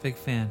 Yeah, big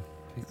fan.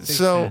 Big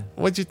so, fan.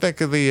 what'd you think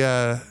of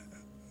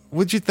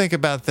what'd you think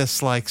about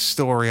this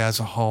story as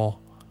a whole?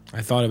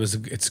 I thought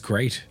it's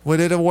great. Would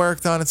it have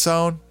worked on its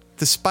own?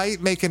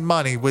 Despite making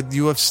money, would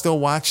you have still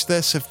watched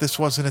this if this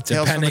wasn't a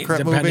Tales from the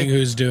Crypt movie? Depending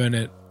who's doing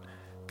it,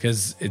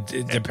 because it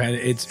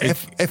depends.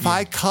 If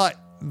I cut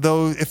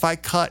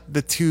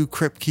the two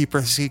Crypt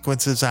Keeper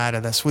sequences out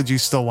of this, would you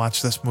still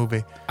watch this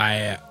movie?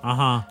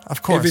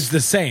 Of course. If it's the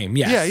same,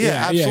 yes.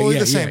 Yeah, absolutely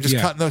the same. Just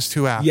cutting those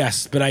two out.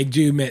 Yes, but I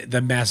do admit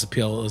the mass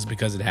appeal is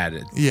because it had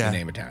the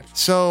name attached.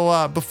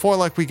 So before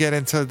we get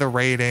into the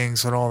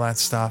ratings and all that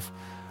stuff,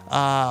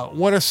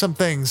 what are some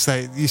things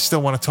that you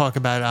still want to talk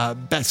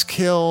about? Best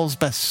kills,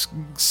 best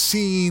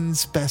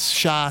scenes, best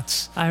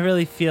shots? I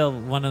really feel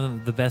one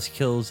of the best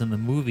kills in the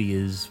movie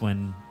is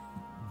when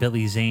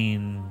Billy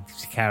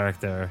Zane's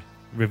character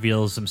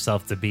reveals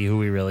himself to be who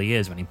he really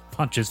is when he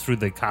punches through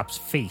the cop's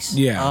face.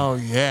 Yeah. Oh,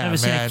 yeah, I've never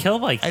seen a kill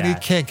like that. And he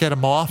can't get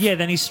him off. Yeah,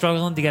 then he's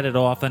struggling to get it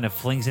off, and it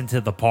flings into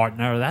the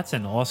partner. That's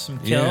an awesome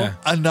kill. Yeah.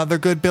 Another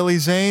good Billy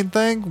Zane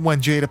thing, when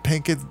Jada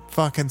Pinkett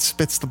fucking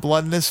spits the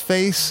blood in his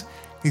face,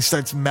 he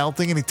starts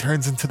melting and he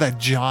turns into that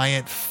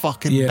giant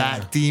fucking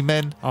bat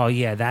demon. Oh,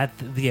 yeah,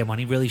 when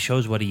he really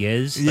shows what he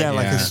is. Yeah,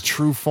 like his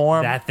true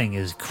form. That thing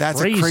is crazy.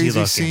 That's a crazy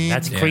looking. scene.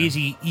 That's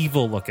crazy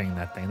evil looking,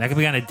 that thing. That could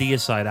be on a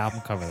Deicide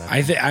album cover.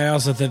 I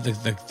also think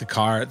the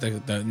car,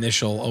 the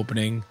initial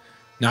opening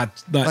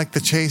Not like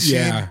the chase scene.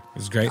 Yeah, it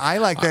was great. I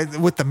like that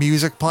with the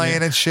music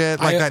playing and shit,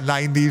 like that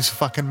 '90s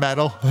fucking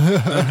metal.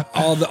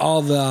 all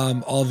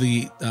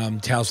the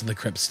Tales from the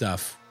Crypt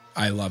stuff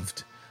I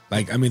loved.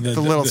 Like, I mean, the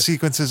little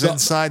sequences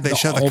inside. They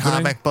show the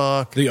comic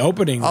book. The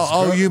opening.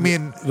 You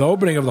mean the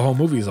opening of the whole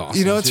movie is awesome.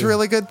 You know, it's a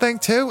really good thing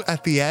too.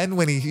 At the end,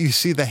 when you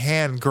see the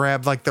hand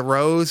grab like the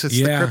rose, it's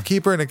the Crypt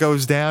Keeper, and it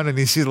goes down, and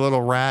you see the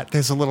little rat.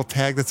 There's a little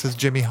tag that says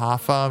Jimmy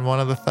Hoffa on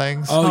one of the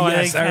things. Oh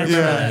yes, I remember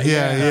that.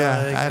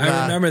 Yeah. And,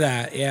 I remember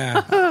that.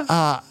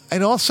 Yeah.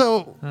 And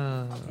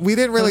also, we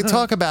didn't really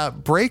talk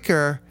about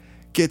Breaker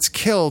gets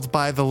killed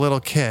by the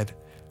little kid,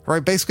 right?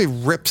 Basically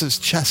rips his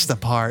chest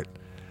apart.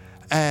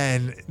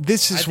 And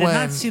this is I did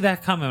not see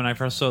that coming when I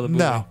first saw the movie.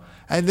 No.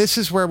 And this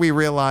is where we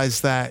realize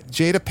that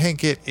Jada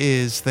Pinkett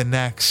is the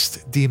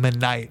next Demon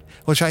Knight,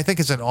 which I think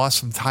is an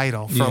awesome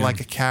title for like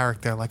a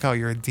character. Like, oh,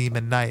 you're a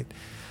Demon Knight.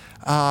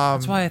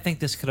 That's why I think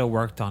this could have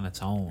worked on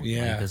its own.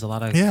 Yeah. Like, there's a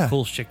lot of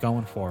cool shit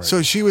going for it.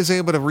 So she was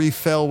able to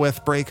refill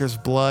with Breaker's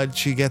blood.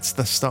 She gets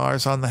the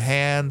stars on the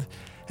hand.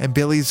 And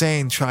Billy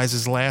Zane tries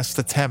his last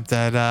attempt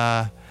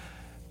at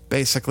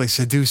basically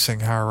seducing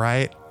her,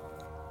 right?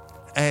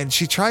 And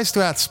she tries to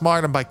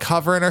outsmart him by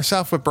covering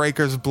herself with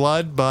Breaker's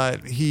blood,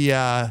 but he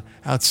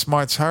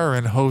outsmarts her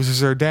and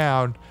hoses her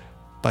down.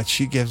 But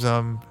she gives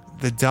him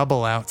the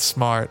double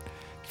outsmart,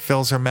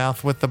 fills her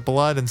mouth with the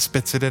blood, and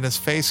spits it in his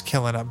face,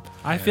 killing him.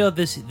 I feel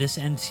this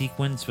end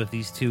sequence with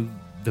these two,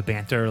 the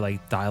banter,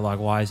 like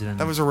dialogue-wise, and then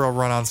that was a real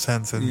run-on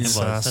sentence.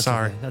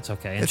 Sorry. Okay. That's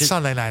okay. It's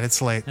Sunday night.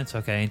 It's late. That's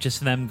okay. And just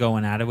them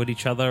going at it with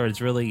each other,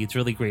 it's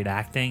really great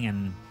acting,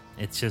 and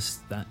it's just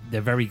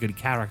they're very good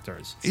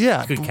characters.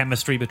 Yeah. Good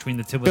chemistry between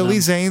the two of them. Billy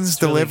Zane's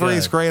delivery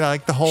is great. I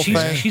like the whole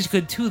thing. She's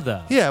good too,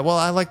 though. Yeah, well,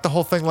 I like the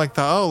whole thing like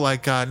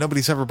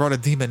nobody's ever brought a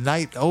Demon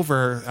Knight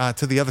over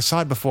to the other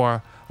side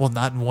before. Well,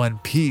 not in one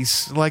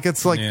piece. Like,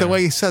 it's like the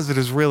way he says it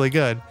is really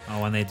good.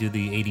 Oh, when they do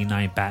the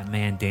 89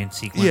 Batman dance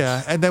sequence.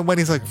 Yeah, and then when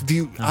he's like, do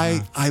you,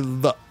 I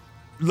love...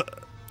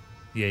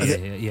 Yeah.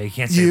 You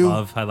can't say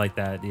love. I like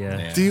that.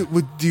 Yeah. Do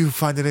you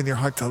find it in your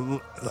heart to...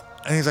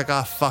 And he's like,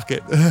 fuck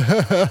it.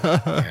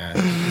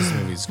 This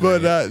movie's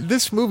great. But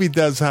this movie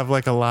does have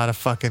like a lot of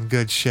fucking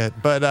good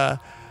shit. But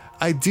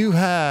I do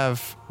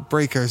have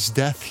Breaker's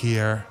death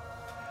here,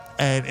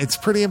 and it's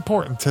pretty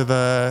important to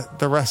the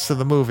rest of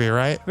the movie,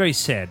 right? Very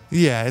sad.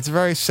 Yeah, it's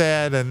very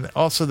sad. And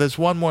also, there's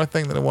one more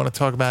thing that I want to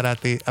talk about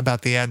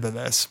about the end of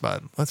this.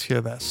 But let's hear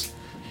this.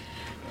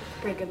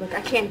 Breaker, look, I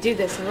can't do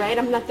this, all right?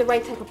 I'm not the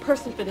right type of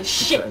person for this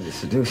shit. I tried to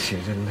seduce you,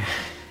 didn't I?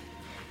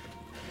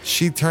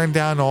 She turned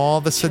down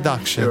all the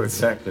seductions. You're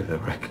exactly the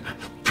right kind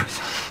of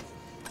person.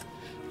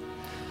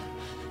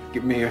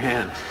 Give me your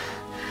hand.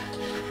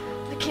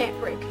 I can't,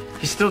 Breaker.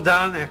 He's still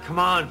down there. Come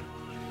on.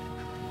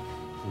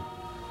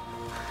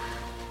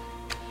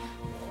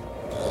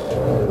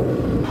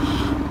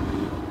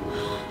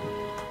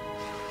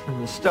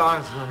 When the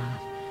stars line,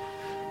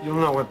 you'll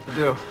know what to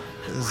do.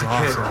 This is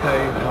I awesome. can't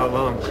tell you how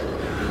long.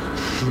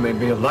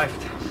 Maybe a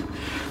lifetime.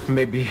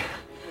 Maybe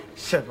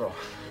several.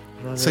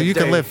 So you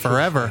can live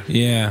forever.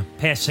 Yeah.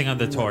 Passing on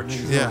the torch.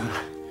 Yeah.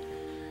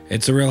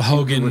 It's a real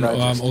Hogan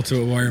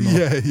Ultimate Warrior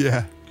moment.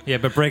 Yeah. Yeah,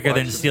 but Breaker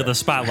didn't steal the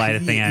spotlight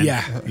at the end.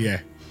 Yeah.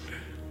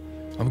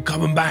 I'm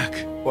coming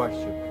back. Watch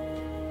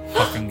you.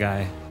 Fucking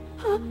guy.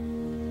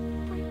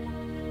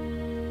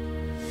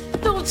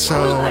 Don't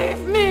So- leave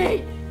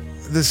me!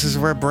 This is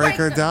where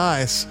Breaker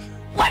dies.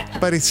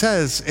 But he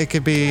says it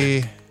could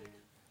be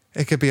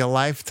a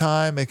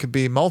lifetime, it could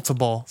be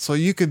multiple. So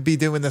you could be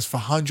doing this for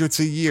hundreds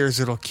of years,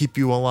 it'll keep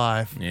you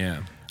alive.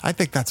 Yeah. I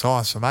think that's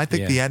awesome. I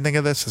think the ending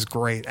of this is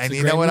great. And a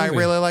you know great what I movie.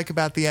 really like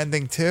about the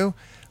ending too?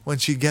 When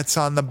she gets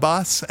on the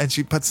bus and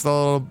she puts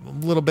the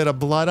little bit of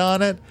blood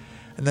on it.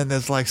 And then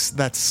there's like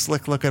that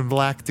slick looking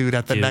black dude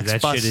at the Dude, next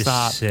that bus shit is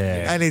stop.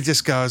 sick. And he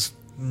just goes,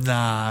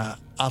 nah,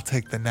 I'll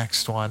take the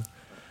next one.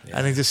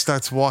 And he just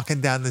starts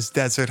walking down this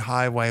desert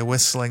highway,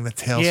 whistling the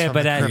Tales from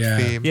the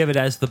Crypt theme. Yeah, but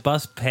as the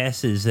bus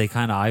passes, they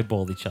kind of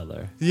eyeball each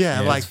other. Yeah,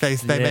 like they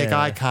make Yeah.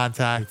 eye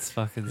contact. It's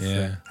fucking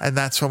Yeah. sick. And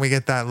that's when we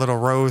get that little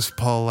rose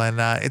pull. And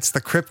it's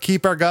the Crypt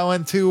Keeper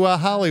going to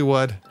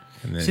Hollywood.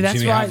 And then See, that's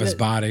Jimmy why Hoffa's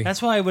body.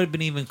 That's why it would have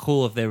been even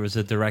cool if there was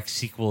a direct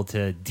sequel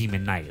to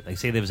Demon Knight. Like,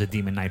 say there was a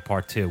Demon Knight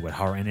Part 2 with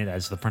her in it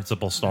as the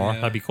principal star.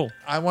 That'd be cool.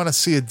 I want to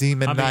see a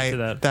Demon I'm Knight into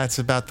that. that's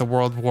about the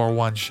World War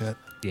I shit.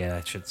 Yeah,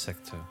 that shit's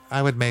sick too.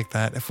 I would make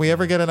that. If we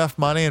ever get enough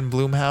money and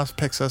Blumhouse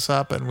picks us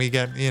up and we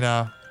get,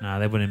 Nah,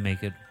 they wouldn't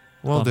make it.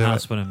 We'll do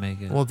Blumhouse it. wouldn't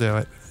make it. We'll do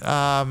it.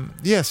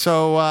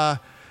 So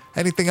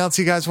anything else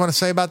you guys want to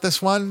say about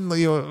this one? Or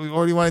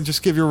do you want to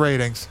just give your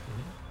ratings?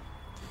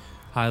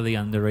 Highly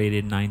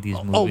underrated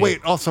 90s movie. Oh,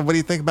 wait. Also, what do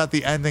you think about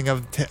the ending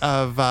of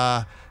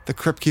the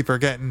Crypt Keeper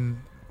getting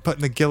put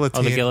in the guillotine?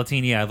 Oh, the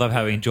guillotine? Yeah, I love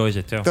how he enjoys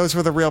it too. Those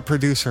were the real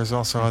producers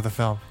also of the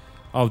film.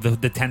 Oh,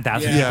 the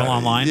 10,000 Yeah. people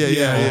online?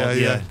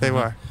 Yeah. They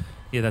were.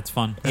 Yeah, that's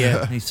fun.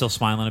 Yeah, he's still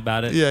smiling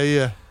about it.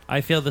 Yeah.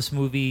 I feel this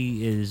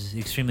movie is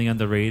extremely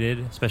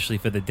underrated, especially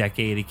for the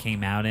decade it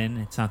came out in.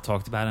 It's not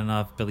talked about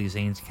enough. Billy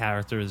Zane's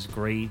character is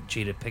great.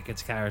 Jada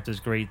Pickett's character is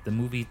great. The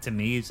movie, to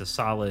me, is a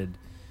solid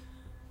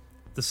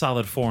The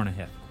solid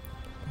 4.5.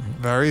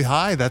 Very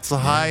high. That's a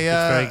high.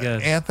 it's very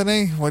good.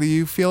 Anthony, what do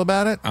you feel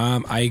about it?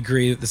 I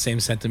agree with the same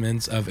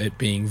sentiments of it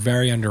being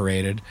very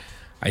underrated.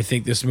 I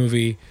think this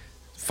movie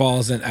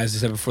falls in, as I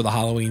said before, the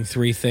Halloween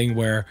 3 thing,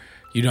 where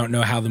you don't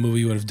know how the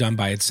movie would have done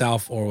by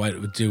itself or what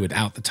it would do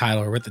without the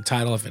title or with the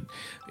title if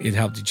it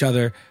helped each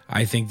other.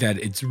 I think that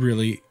it's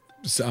really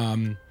it's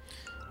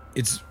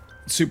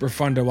super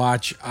fun to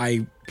watch.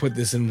 I put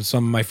this in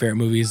some of my favorite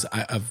movies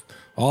of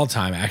all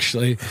time,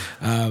 actually.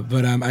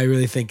 But I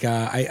really think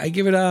I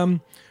give it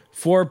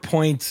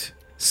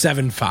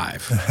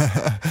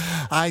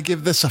 4.75. I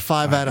give this a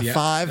 5 out of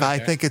 5. Okay. I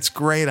think it's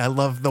great. I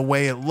love the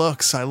way it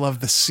looks. I love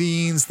the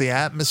scenes, the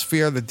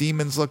atmosphere. The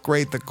demons look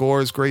great. The gore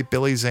is great.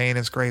 Billy Zane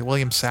is great.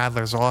 William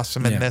Sadler's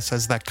awesome in this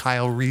as that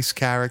Kyle Reese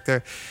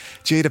character.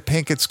 Jada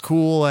Pinkett's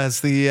cool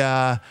as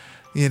the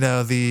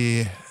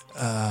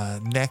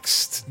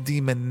next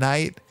Demon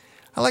Knight.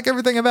 I like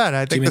everything about it.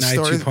 I think Demon the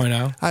Knight story.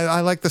 2.0.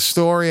 I like the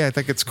story. I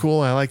think it's cool.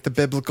 I like the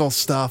biblical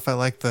stuff. I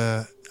like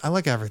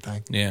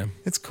everything. Yeah.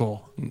 It's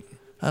cool.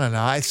 I don't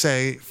know. I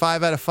say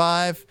 5 out of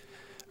 5.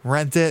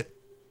 Rent it,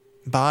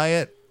 buy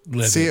it,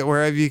 see it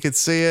wherever you could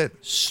see it.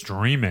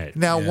 Stream it.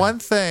 Now, one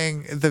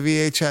thing the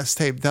VHS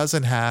tape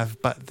doesn't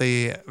have, but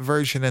the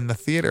version in the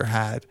theater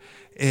had,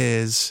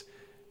 is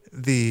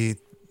the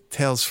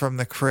Tales from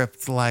the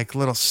Crypt, like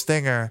little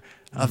stinger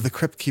of the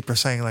Crypt Keeper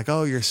saying, like,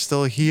 "Oh, you're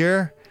still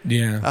here."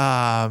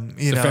 Yeah.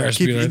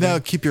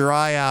 Keep your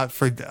eye out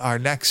for our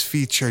next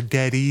feature,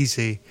 Dead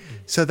Easy.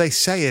 So they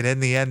say it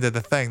in the end of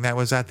the thing. That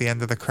was at the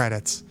end of the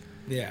credits.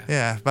 Yeah.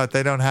 Yeah, but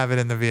they don't have it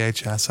in the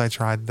VHS. I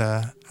tried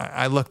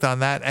I looked on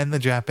that and the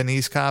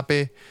Japanese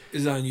copy.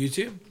 Is it on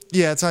YouTube?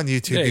 Yeah, it's on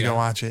YouTube. There You you can go.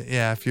 watch it.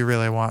 Yeah, if you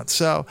really want.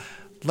 So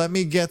let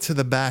me get to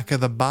the back of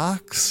the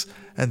box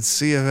and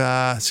see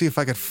if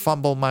I could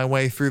fumble my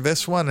way through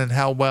this one and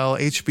how well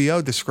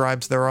HBO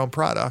describes their own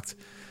product.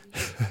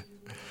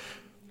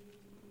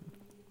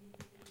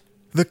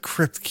 The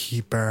Crypt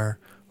Keeper,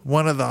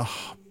 one of the.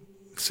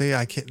 See,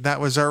 I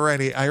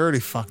already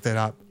fucked it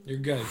up. You're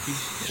good.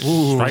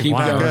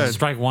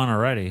 Strike one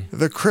already.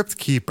 The Crypt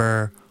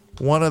Keeper,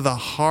 one of the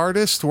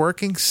hardest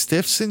working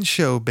stiffs in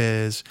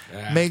showbiz,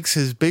 makes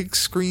his big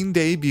screen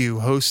debut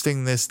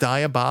hosting this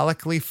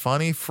diabolically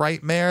funny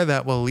frightmare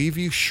that will leave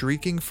you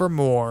shrieking for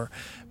more.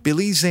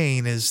 Billy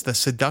Zane is the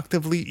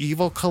seductively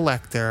evil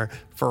collector,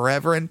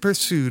 forever in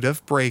pursuit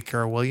of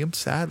Breaker, William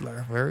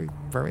Sadler. Very,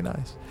 very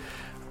nice.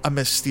 A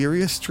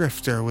mysterious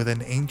drifter with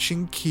an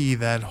ancient key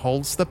that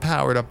holds the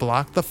power to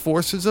block the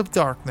forces of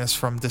darkness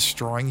from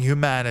destroying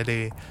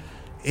humanity.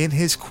 In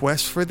his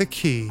quest for the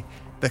key,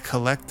 the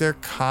collector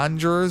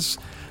conjures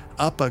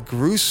up a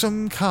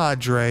gruesome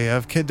cadre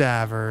of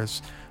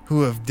cadavers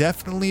who have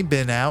definitely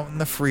been out in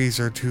the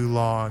freezer too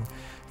long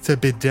to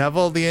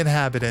bedevil the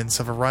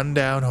inhabitants of a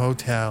rundown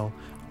hotel.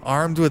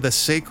 Armed with a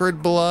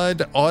sacred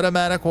blood,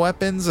 automatic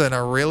weapons, and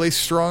a really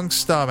strong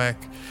stomach,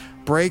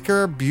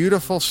 Breaker,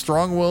 beautiful,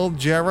 strong-willed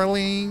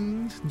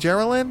Geraldine,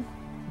 right?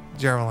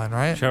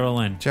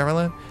 Geraldine.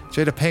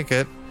 Jada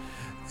Pinkett,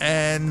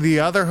 and the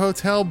other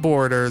hotel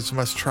boarders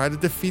must try to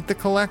defeat the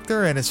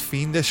collector and his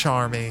fiendish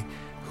army.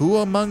 Who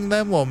among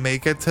them will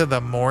make it to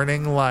the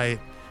morning light?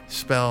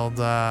 Spelled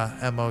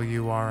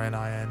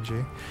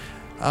MOURNING.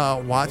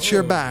 Watch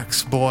your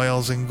backs,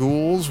 boils and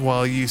ghouls,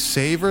 while you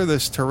savor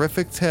this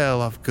terrific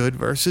tale of good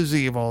versus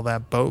evil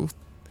that both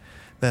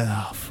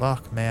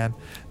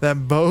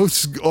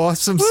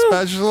awesome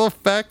special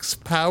effects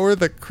power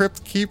the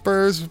Crypt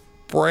Keeper's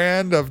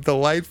brand of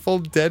delightful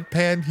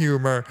deadpan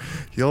humor.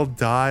 You'll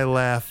die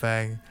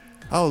laughing.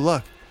 Oh,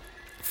 look.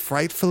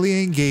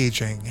 Frightfully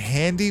engaging.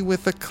 Handy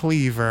with the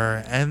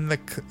cleaver and the...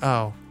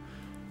 Oh.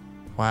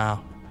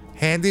 Wow.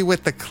 Handy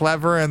with the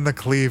clever and the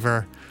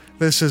cleaver.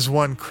 This is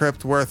one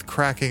crypt worth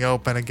cracking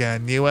open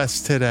again.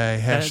 U.S.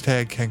 Today.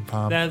 Hashtag King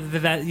Palm.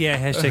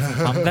 Hashtag King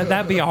Palm.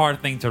 That'd be a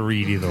hard thing to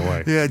read either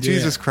way. Yeah,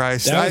 Jesus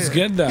Christ. That was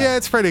good, though. Yeah,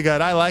 it's pretty good.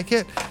 I like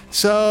it.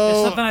 So...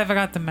 It's something I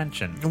forgot to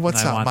mention.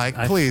 What's up, Mike?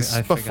 Please,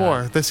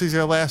 before. This is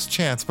your last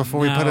chance before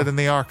we put it in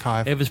the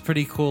archive. It was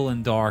pretty cool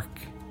and dark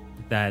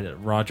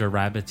that Roger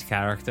Rabbit's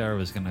character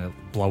was going to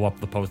blow up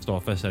the post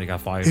office that he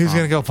got fired He was from.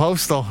 going to go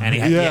postal. And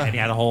he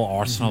had a whole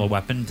arsenal of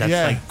weapons. That's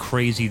like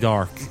crazy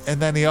dark.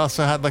 And then he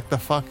also had like the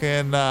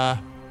fucking the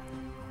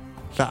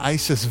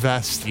ISIS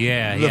vest.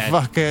 Yeah, the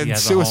fucking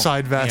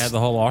suicide vest. Yeah, the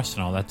whole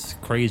arsenal. That's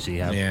crazy.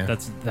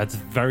 That's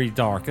very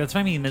dark. That's what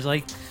I mean. It's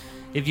like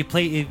if you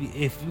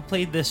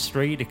played this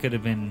straight, it could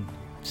have been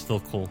still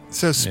cool.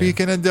 So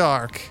speaking of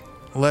dark,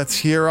 let's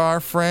hear our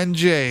friend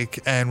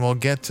Jake, and we'll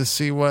get to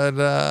see what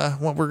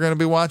we're going to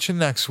be watching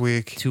next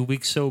week. 2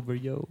 weeks sober,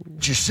 yo.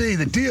 You see,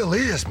 the deal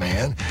is,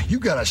 man, you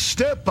got to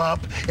step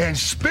up and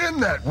spin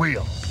that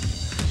wheel.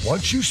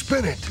 Once you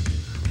spin it,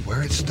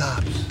 where it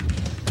stops,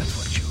 that's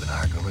what you and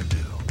I are going to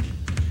do.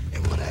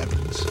 And what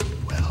happens?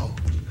 Well,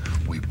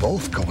 we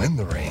both go in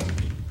the ring.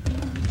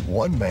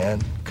 One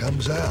man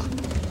comes out.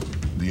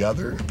 The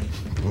other?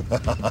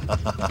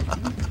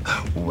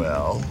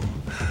 Well,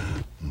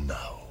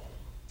 no.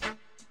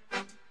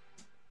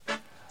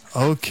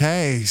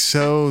 Okay,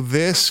 so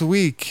this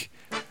week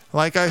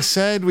like I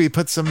said, we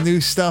put some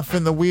new stuff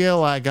in the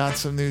wheel. I got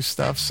some new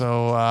stuff,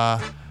 so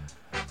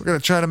we're going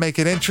to try to make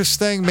it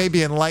interesting.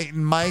 Maybe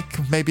enlighten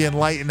Mike, maybe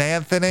enlighten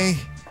Anthony.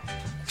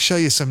 Show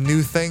you some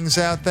new things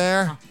out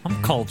there.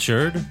 I'm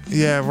cultured.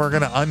 Yeah, we're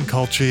going to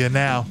unculture you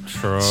now.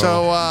 True.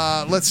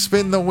 So let's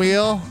spin the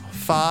wheel.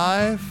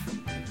 5,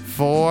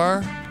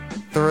 4,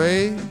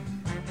 3,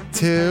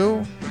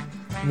 2,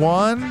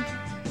 1.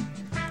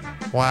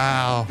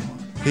 Wow.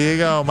 Here you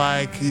go,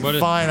 Mike.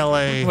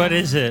 Finally. What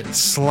is it?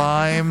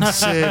 Slime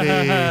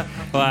City. Wow.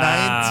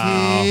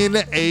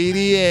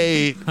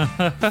 1988.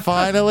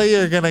 Finally,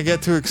 you're going to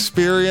get to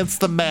experience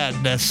the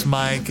madness,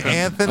 Mike.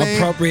 Anthony?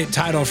 Appropriate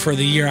title for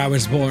the year I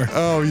was born.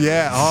 Oh,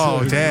 yeah.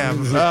 Oh,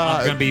 damn.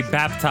 I'm going to be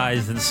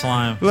baptized in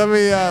slime. Let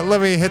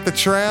me hit the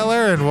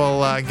trailer, and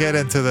we'll get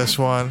into this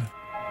one.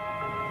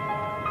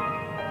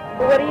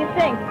 What do you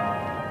think?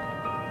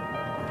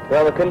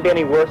 Well, it couldn't be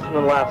any worse than the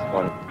last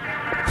one.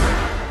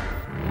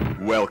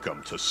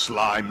 Welcome to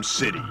Slime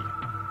City,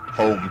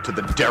 home to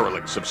the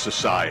derelicts of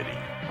society.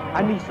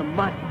 I need some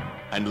money.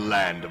 And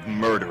land of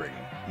murdering,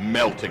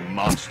 melting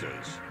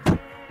monsters.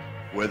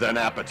 With an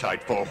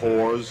appetite for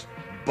whores,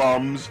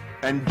 bums,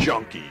 and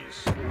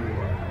junkies.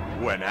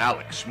 When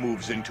Alex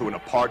moves into an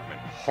apartment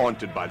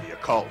haunted by the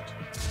occult,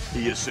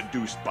 he is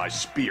seduced by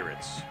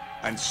spirits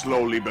and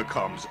slowly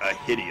becomes a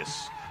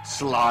hideous,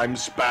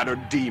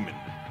 slime-spattered demon.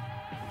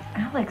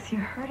 Alex, you're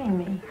hurting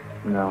me.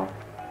 No,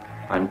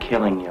 I'm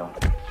killing you.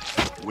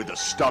 With a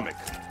stomach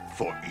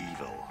for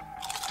evil.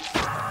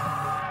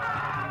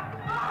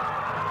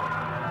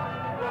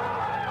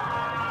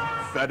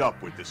 Fed up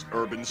with this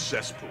urban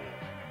cesspool,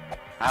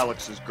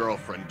 Alex's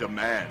girlfriend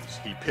demands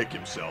he pick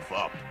himself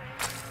up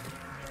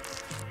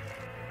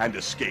and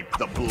escape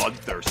the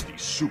bloodthirsty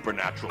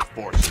supernatural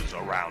forces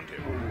around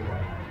him.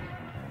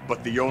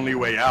 But the only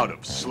way out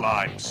of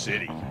Slime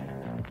City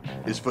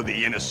is for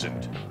the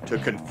innocent to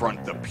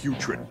confront the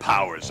putrid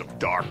powers of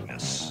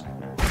darkness.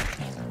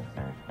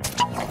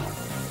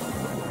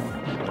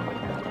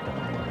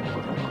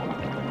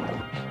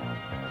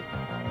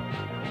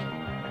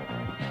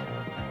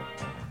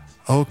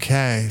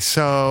 Okay,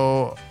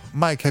 so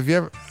Mike, have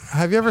you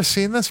ever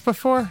seen this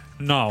before?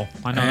 No,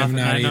 I know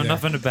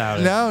nothing about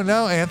it.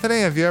 No,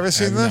 Anthony, have you ever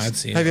seen this? Not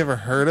seen have it. you ever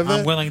heard of it?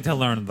 I'm willing to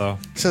learn though.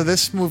 So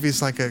this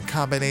movie's like a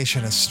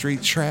combination of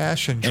Street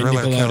Trash and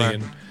Driller Killer.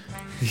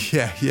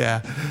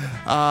 Yeah.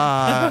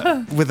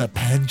 With a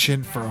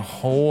penchant for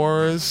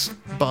whores,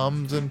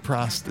 bums, and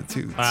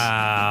prostitutes.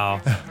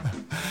 Wow.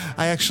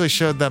 I actually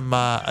showed them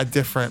a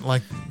different,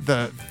 like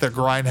the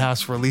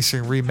Grindhouse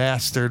releasing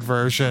remastered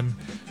version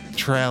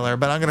trailer,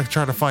 but I'm going to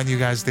try to find you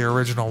guys the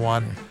original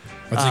one.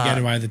 Once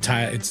again, why the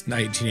title? It's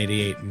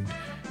 1988, and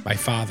my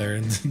father,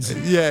 and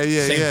same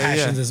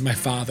passions as my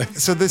father.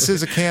 So this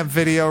is a Camp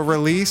Video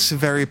release,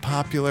 very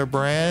popular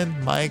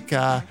brand. Mike,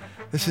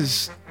 this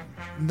is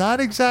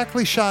not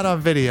exactly shot on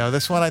video.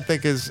 This one I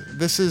think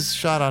is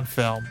shot on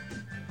film.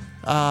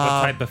 What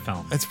type of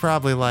film? It's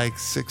probably like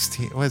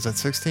 16. What is it,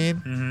 16?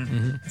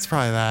 Mm-hmm. It's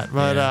probably that.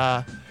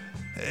 But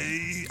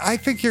I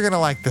think you're going to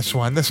like this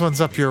one. This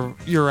one's up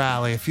your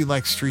alley if you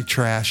like street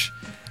trash.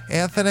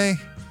 Anthony,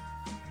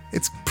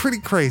 it's pretty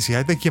crazy.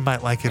 I think you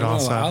might like it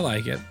also. I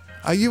like it.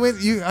 Are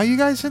you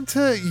guys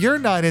into? You're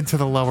not into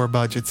the lower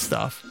budget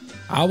stuff.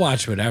 I'll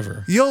watch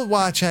whatever. You'll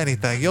watch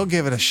anything. You'll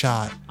give it a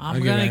shot.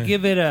 I'm going to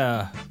give it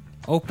a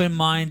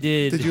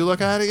open-minded. Did you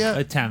look at it yet?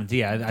 Attempt.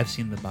 Yeah, I've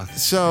seen the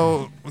box.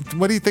 So,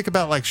 what do you think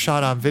about like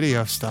shot on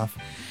video stuff?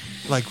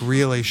 Like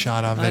really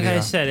shot on video. Like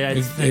I said,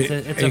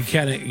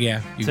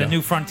 it's a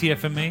new frontier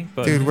for me.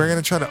 But dude, we're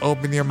gonna try to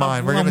open your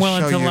mind. We're I'm gonna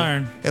willing show to you.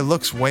 learn. It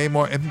looks way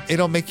more.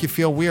 It'll make you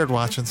feel weird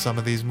watching some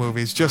of these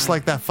movies, just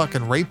like that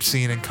fucking rape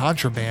scene in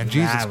Contraband.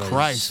 Jesus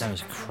Christ, that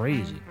was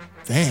crazy.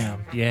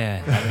 Damn.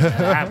 Yeah,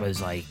 that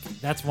was like,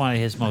 that's one of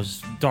his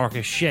most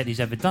darkest shit he's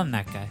ever done,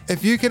 that guy.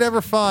 If you could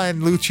ever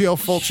find Lucio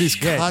Fulci's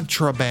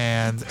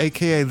Contraband,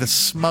 aka The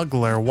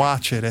Smuggler,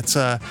 watch it. It's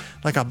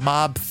like a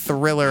mob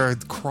thriller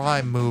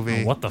crime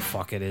movie. What the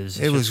fuck it is.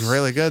 It was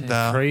really good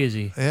though.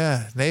 Crazy.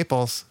 Yeah,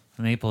 Naples,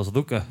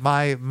 Luca.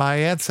 My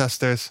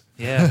ancestors.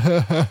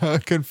 Yeah.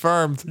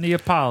 Confirmed.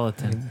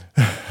 Neapolitan.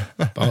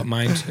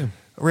 Mine too.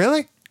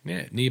 Really?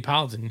 Yeah,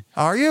 Neapolitan.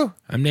 Are you?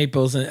 I'm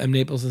Naples and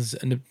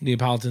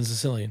Neapolitan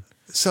Sicilian.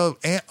 So,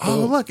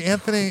 look,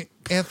 Anthony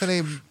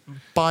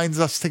binds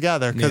us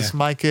together because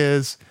Mike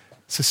is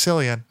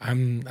Sicilian.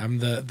 I'm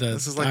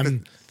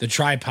the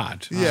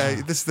tripod.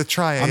 Yeah, this is the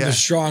triad. I'm the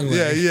strong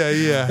leg.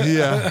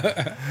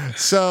 Yeah.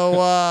 So,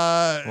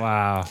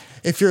 wow.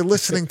 If you're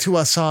listening to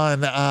us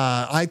on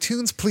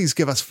iTunes, please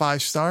give us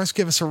 5 stars.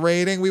 Give us a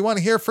rating. We want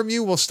to hear from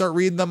you. We'll start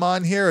reading them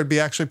on here. It'd be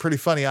actually pretty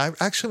funny. I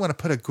actually want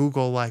to put a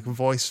Google like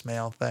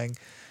voicemail thing.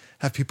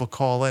 Have people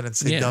call in and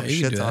say dumb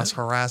shit to us,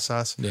 harass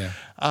us. Yeah.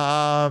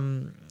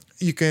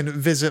 You can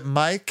visit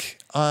Mike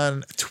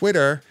on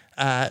Twitter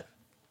at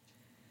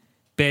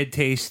Bad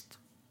Taste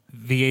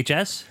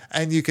VHS.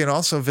 And you can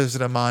also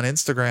visit him on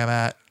Instagram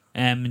at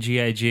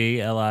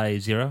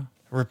MGIGLI0.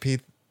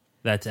 Repeat.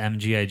 That's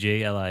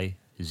MGIGLI0.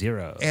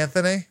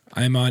 Anthony?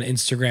 I'm on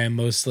Instagram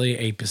mostly,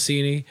 A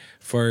Pacini,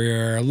 for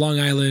your Long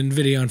Island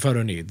video and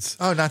photo needs.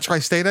 Oh, not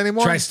Tri-State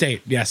anymore?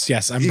 Tri-State,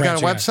 yes. I'm You got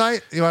a branching out.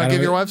 website? You want to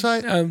give your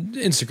website?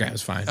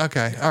 Instagram's fine.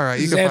 Okay, all right.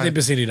 You It's can find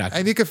AnthonyPacini.com.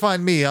 and you can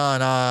find me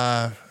on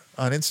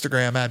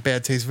Instagram at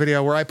Bad Taste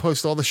Video, where I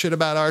post all the shit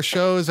about our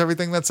shows,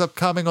 everything that's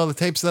upcoming, all the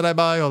tapes that I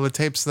buy, all the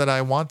tapes that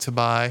I want to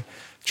buy.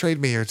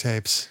 Trade me your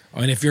tapes. Oh,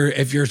 and if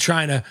you're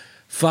trying to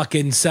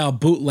fucking sell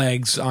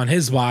bootlegs on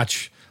his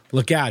watch,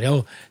 look out.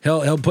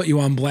 He'll put you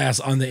on blast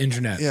on the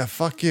internet. Yeah,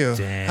 fuck you.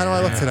 Damn. How do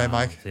I look today,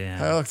 Mike? Damn.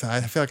 How do I look today?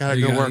 I feel like I had a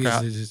You good got-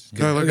 workout. just-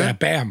 Do I look look at good? that.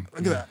 Bam.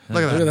 Look at that.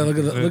 Look at that. Look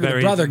at the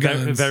Very- brother very,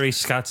 guns. very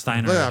Scott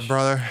Steiner. Look at that,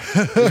 brother.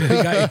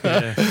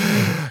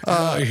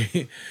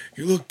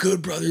 You look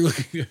good, brother. You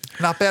look good.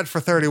 Not bad for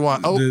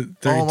 31. Oh,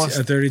 32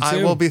 almost. 32?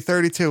 I will be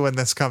 32 when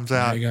this comes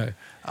out. There you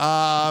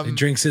go. He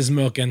drinks his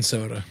milk and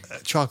soda.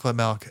 Chocolate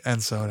milk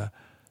and soda.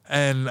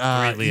 And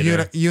Great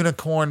leader.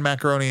 unicorn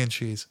macaroni and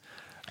cheese.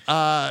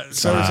 So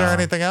is there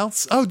anything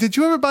else? Oh, did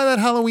you ever buy that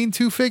Halloween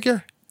 2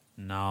 figure?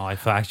 No, I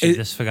actually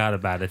just forgot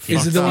about it.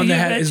 Is it the one that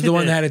had? Is it the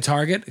one that had? had a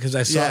Target? Because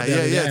I saw Yeah, it. the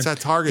other day. it's at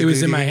Target. It was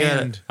dude. in You my can get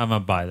hand. I'm gonna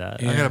buy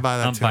that. I'm gonna buy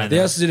that I'm too. buying They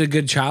that. also did a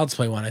good Child's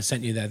Play one. I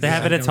sent you that. They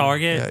have it at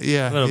Target.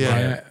 Yeah, Little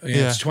yeah. bit.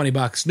 Yeah, it's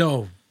 $20.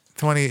 No,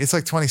 20. It's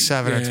like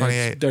 27 or yeah,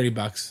 28.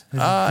 $30.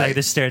 I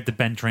just stared at the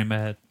bench right in my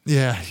head.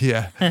 Yeah.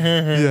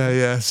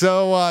 Yeah.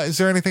 So, is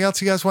there anything else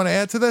you guys want to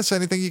add to this?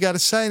 Anything you got to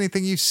say?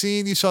 Anything you've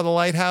seen? You saw The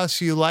Lighthouse.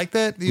 You liked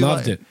it? You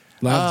Loved it.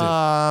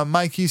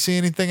 Mike, you see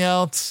anything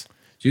else?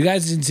 You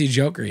guys didn't see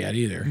Joker yet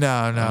either.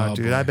 No, Oh,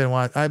 dude.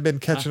 boy. I've been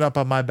catching up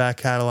on my back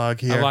catalog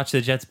here. I watched the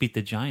Jets beat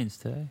the Giants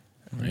today.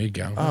 There you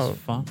go. Oh,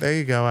 fun. there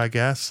you go. I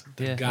guess.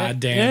 Yeah.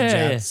 Goddamn Yeah.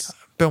 Jets.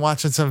 Been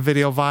watching some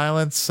video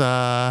violence.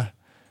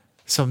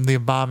 Some The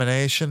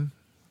Abomination.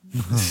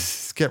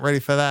 Get ready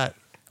for that.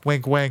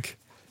 Wink, wink.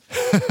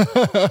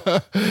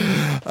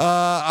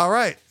 All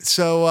right.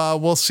 So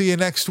we'll see you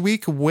next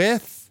week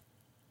with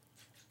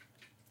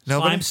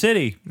nobody. Slime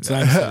City.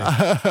 Slime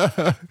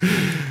City.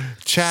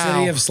 Ciao.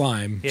 City of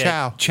Slime. Yeah.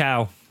 Ciao.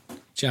 Ciao.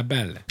 Ciao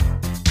belle.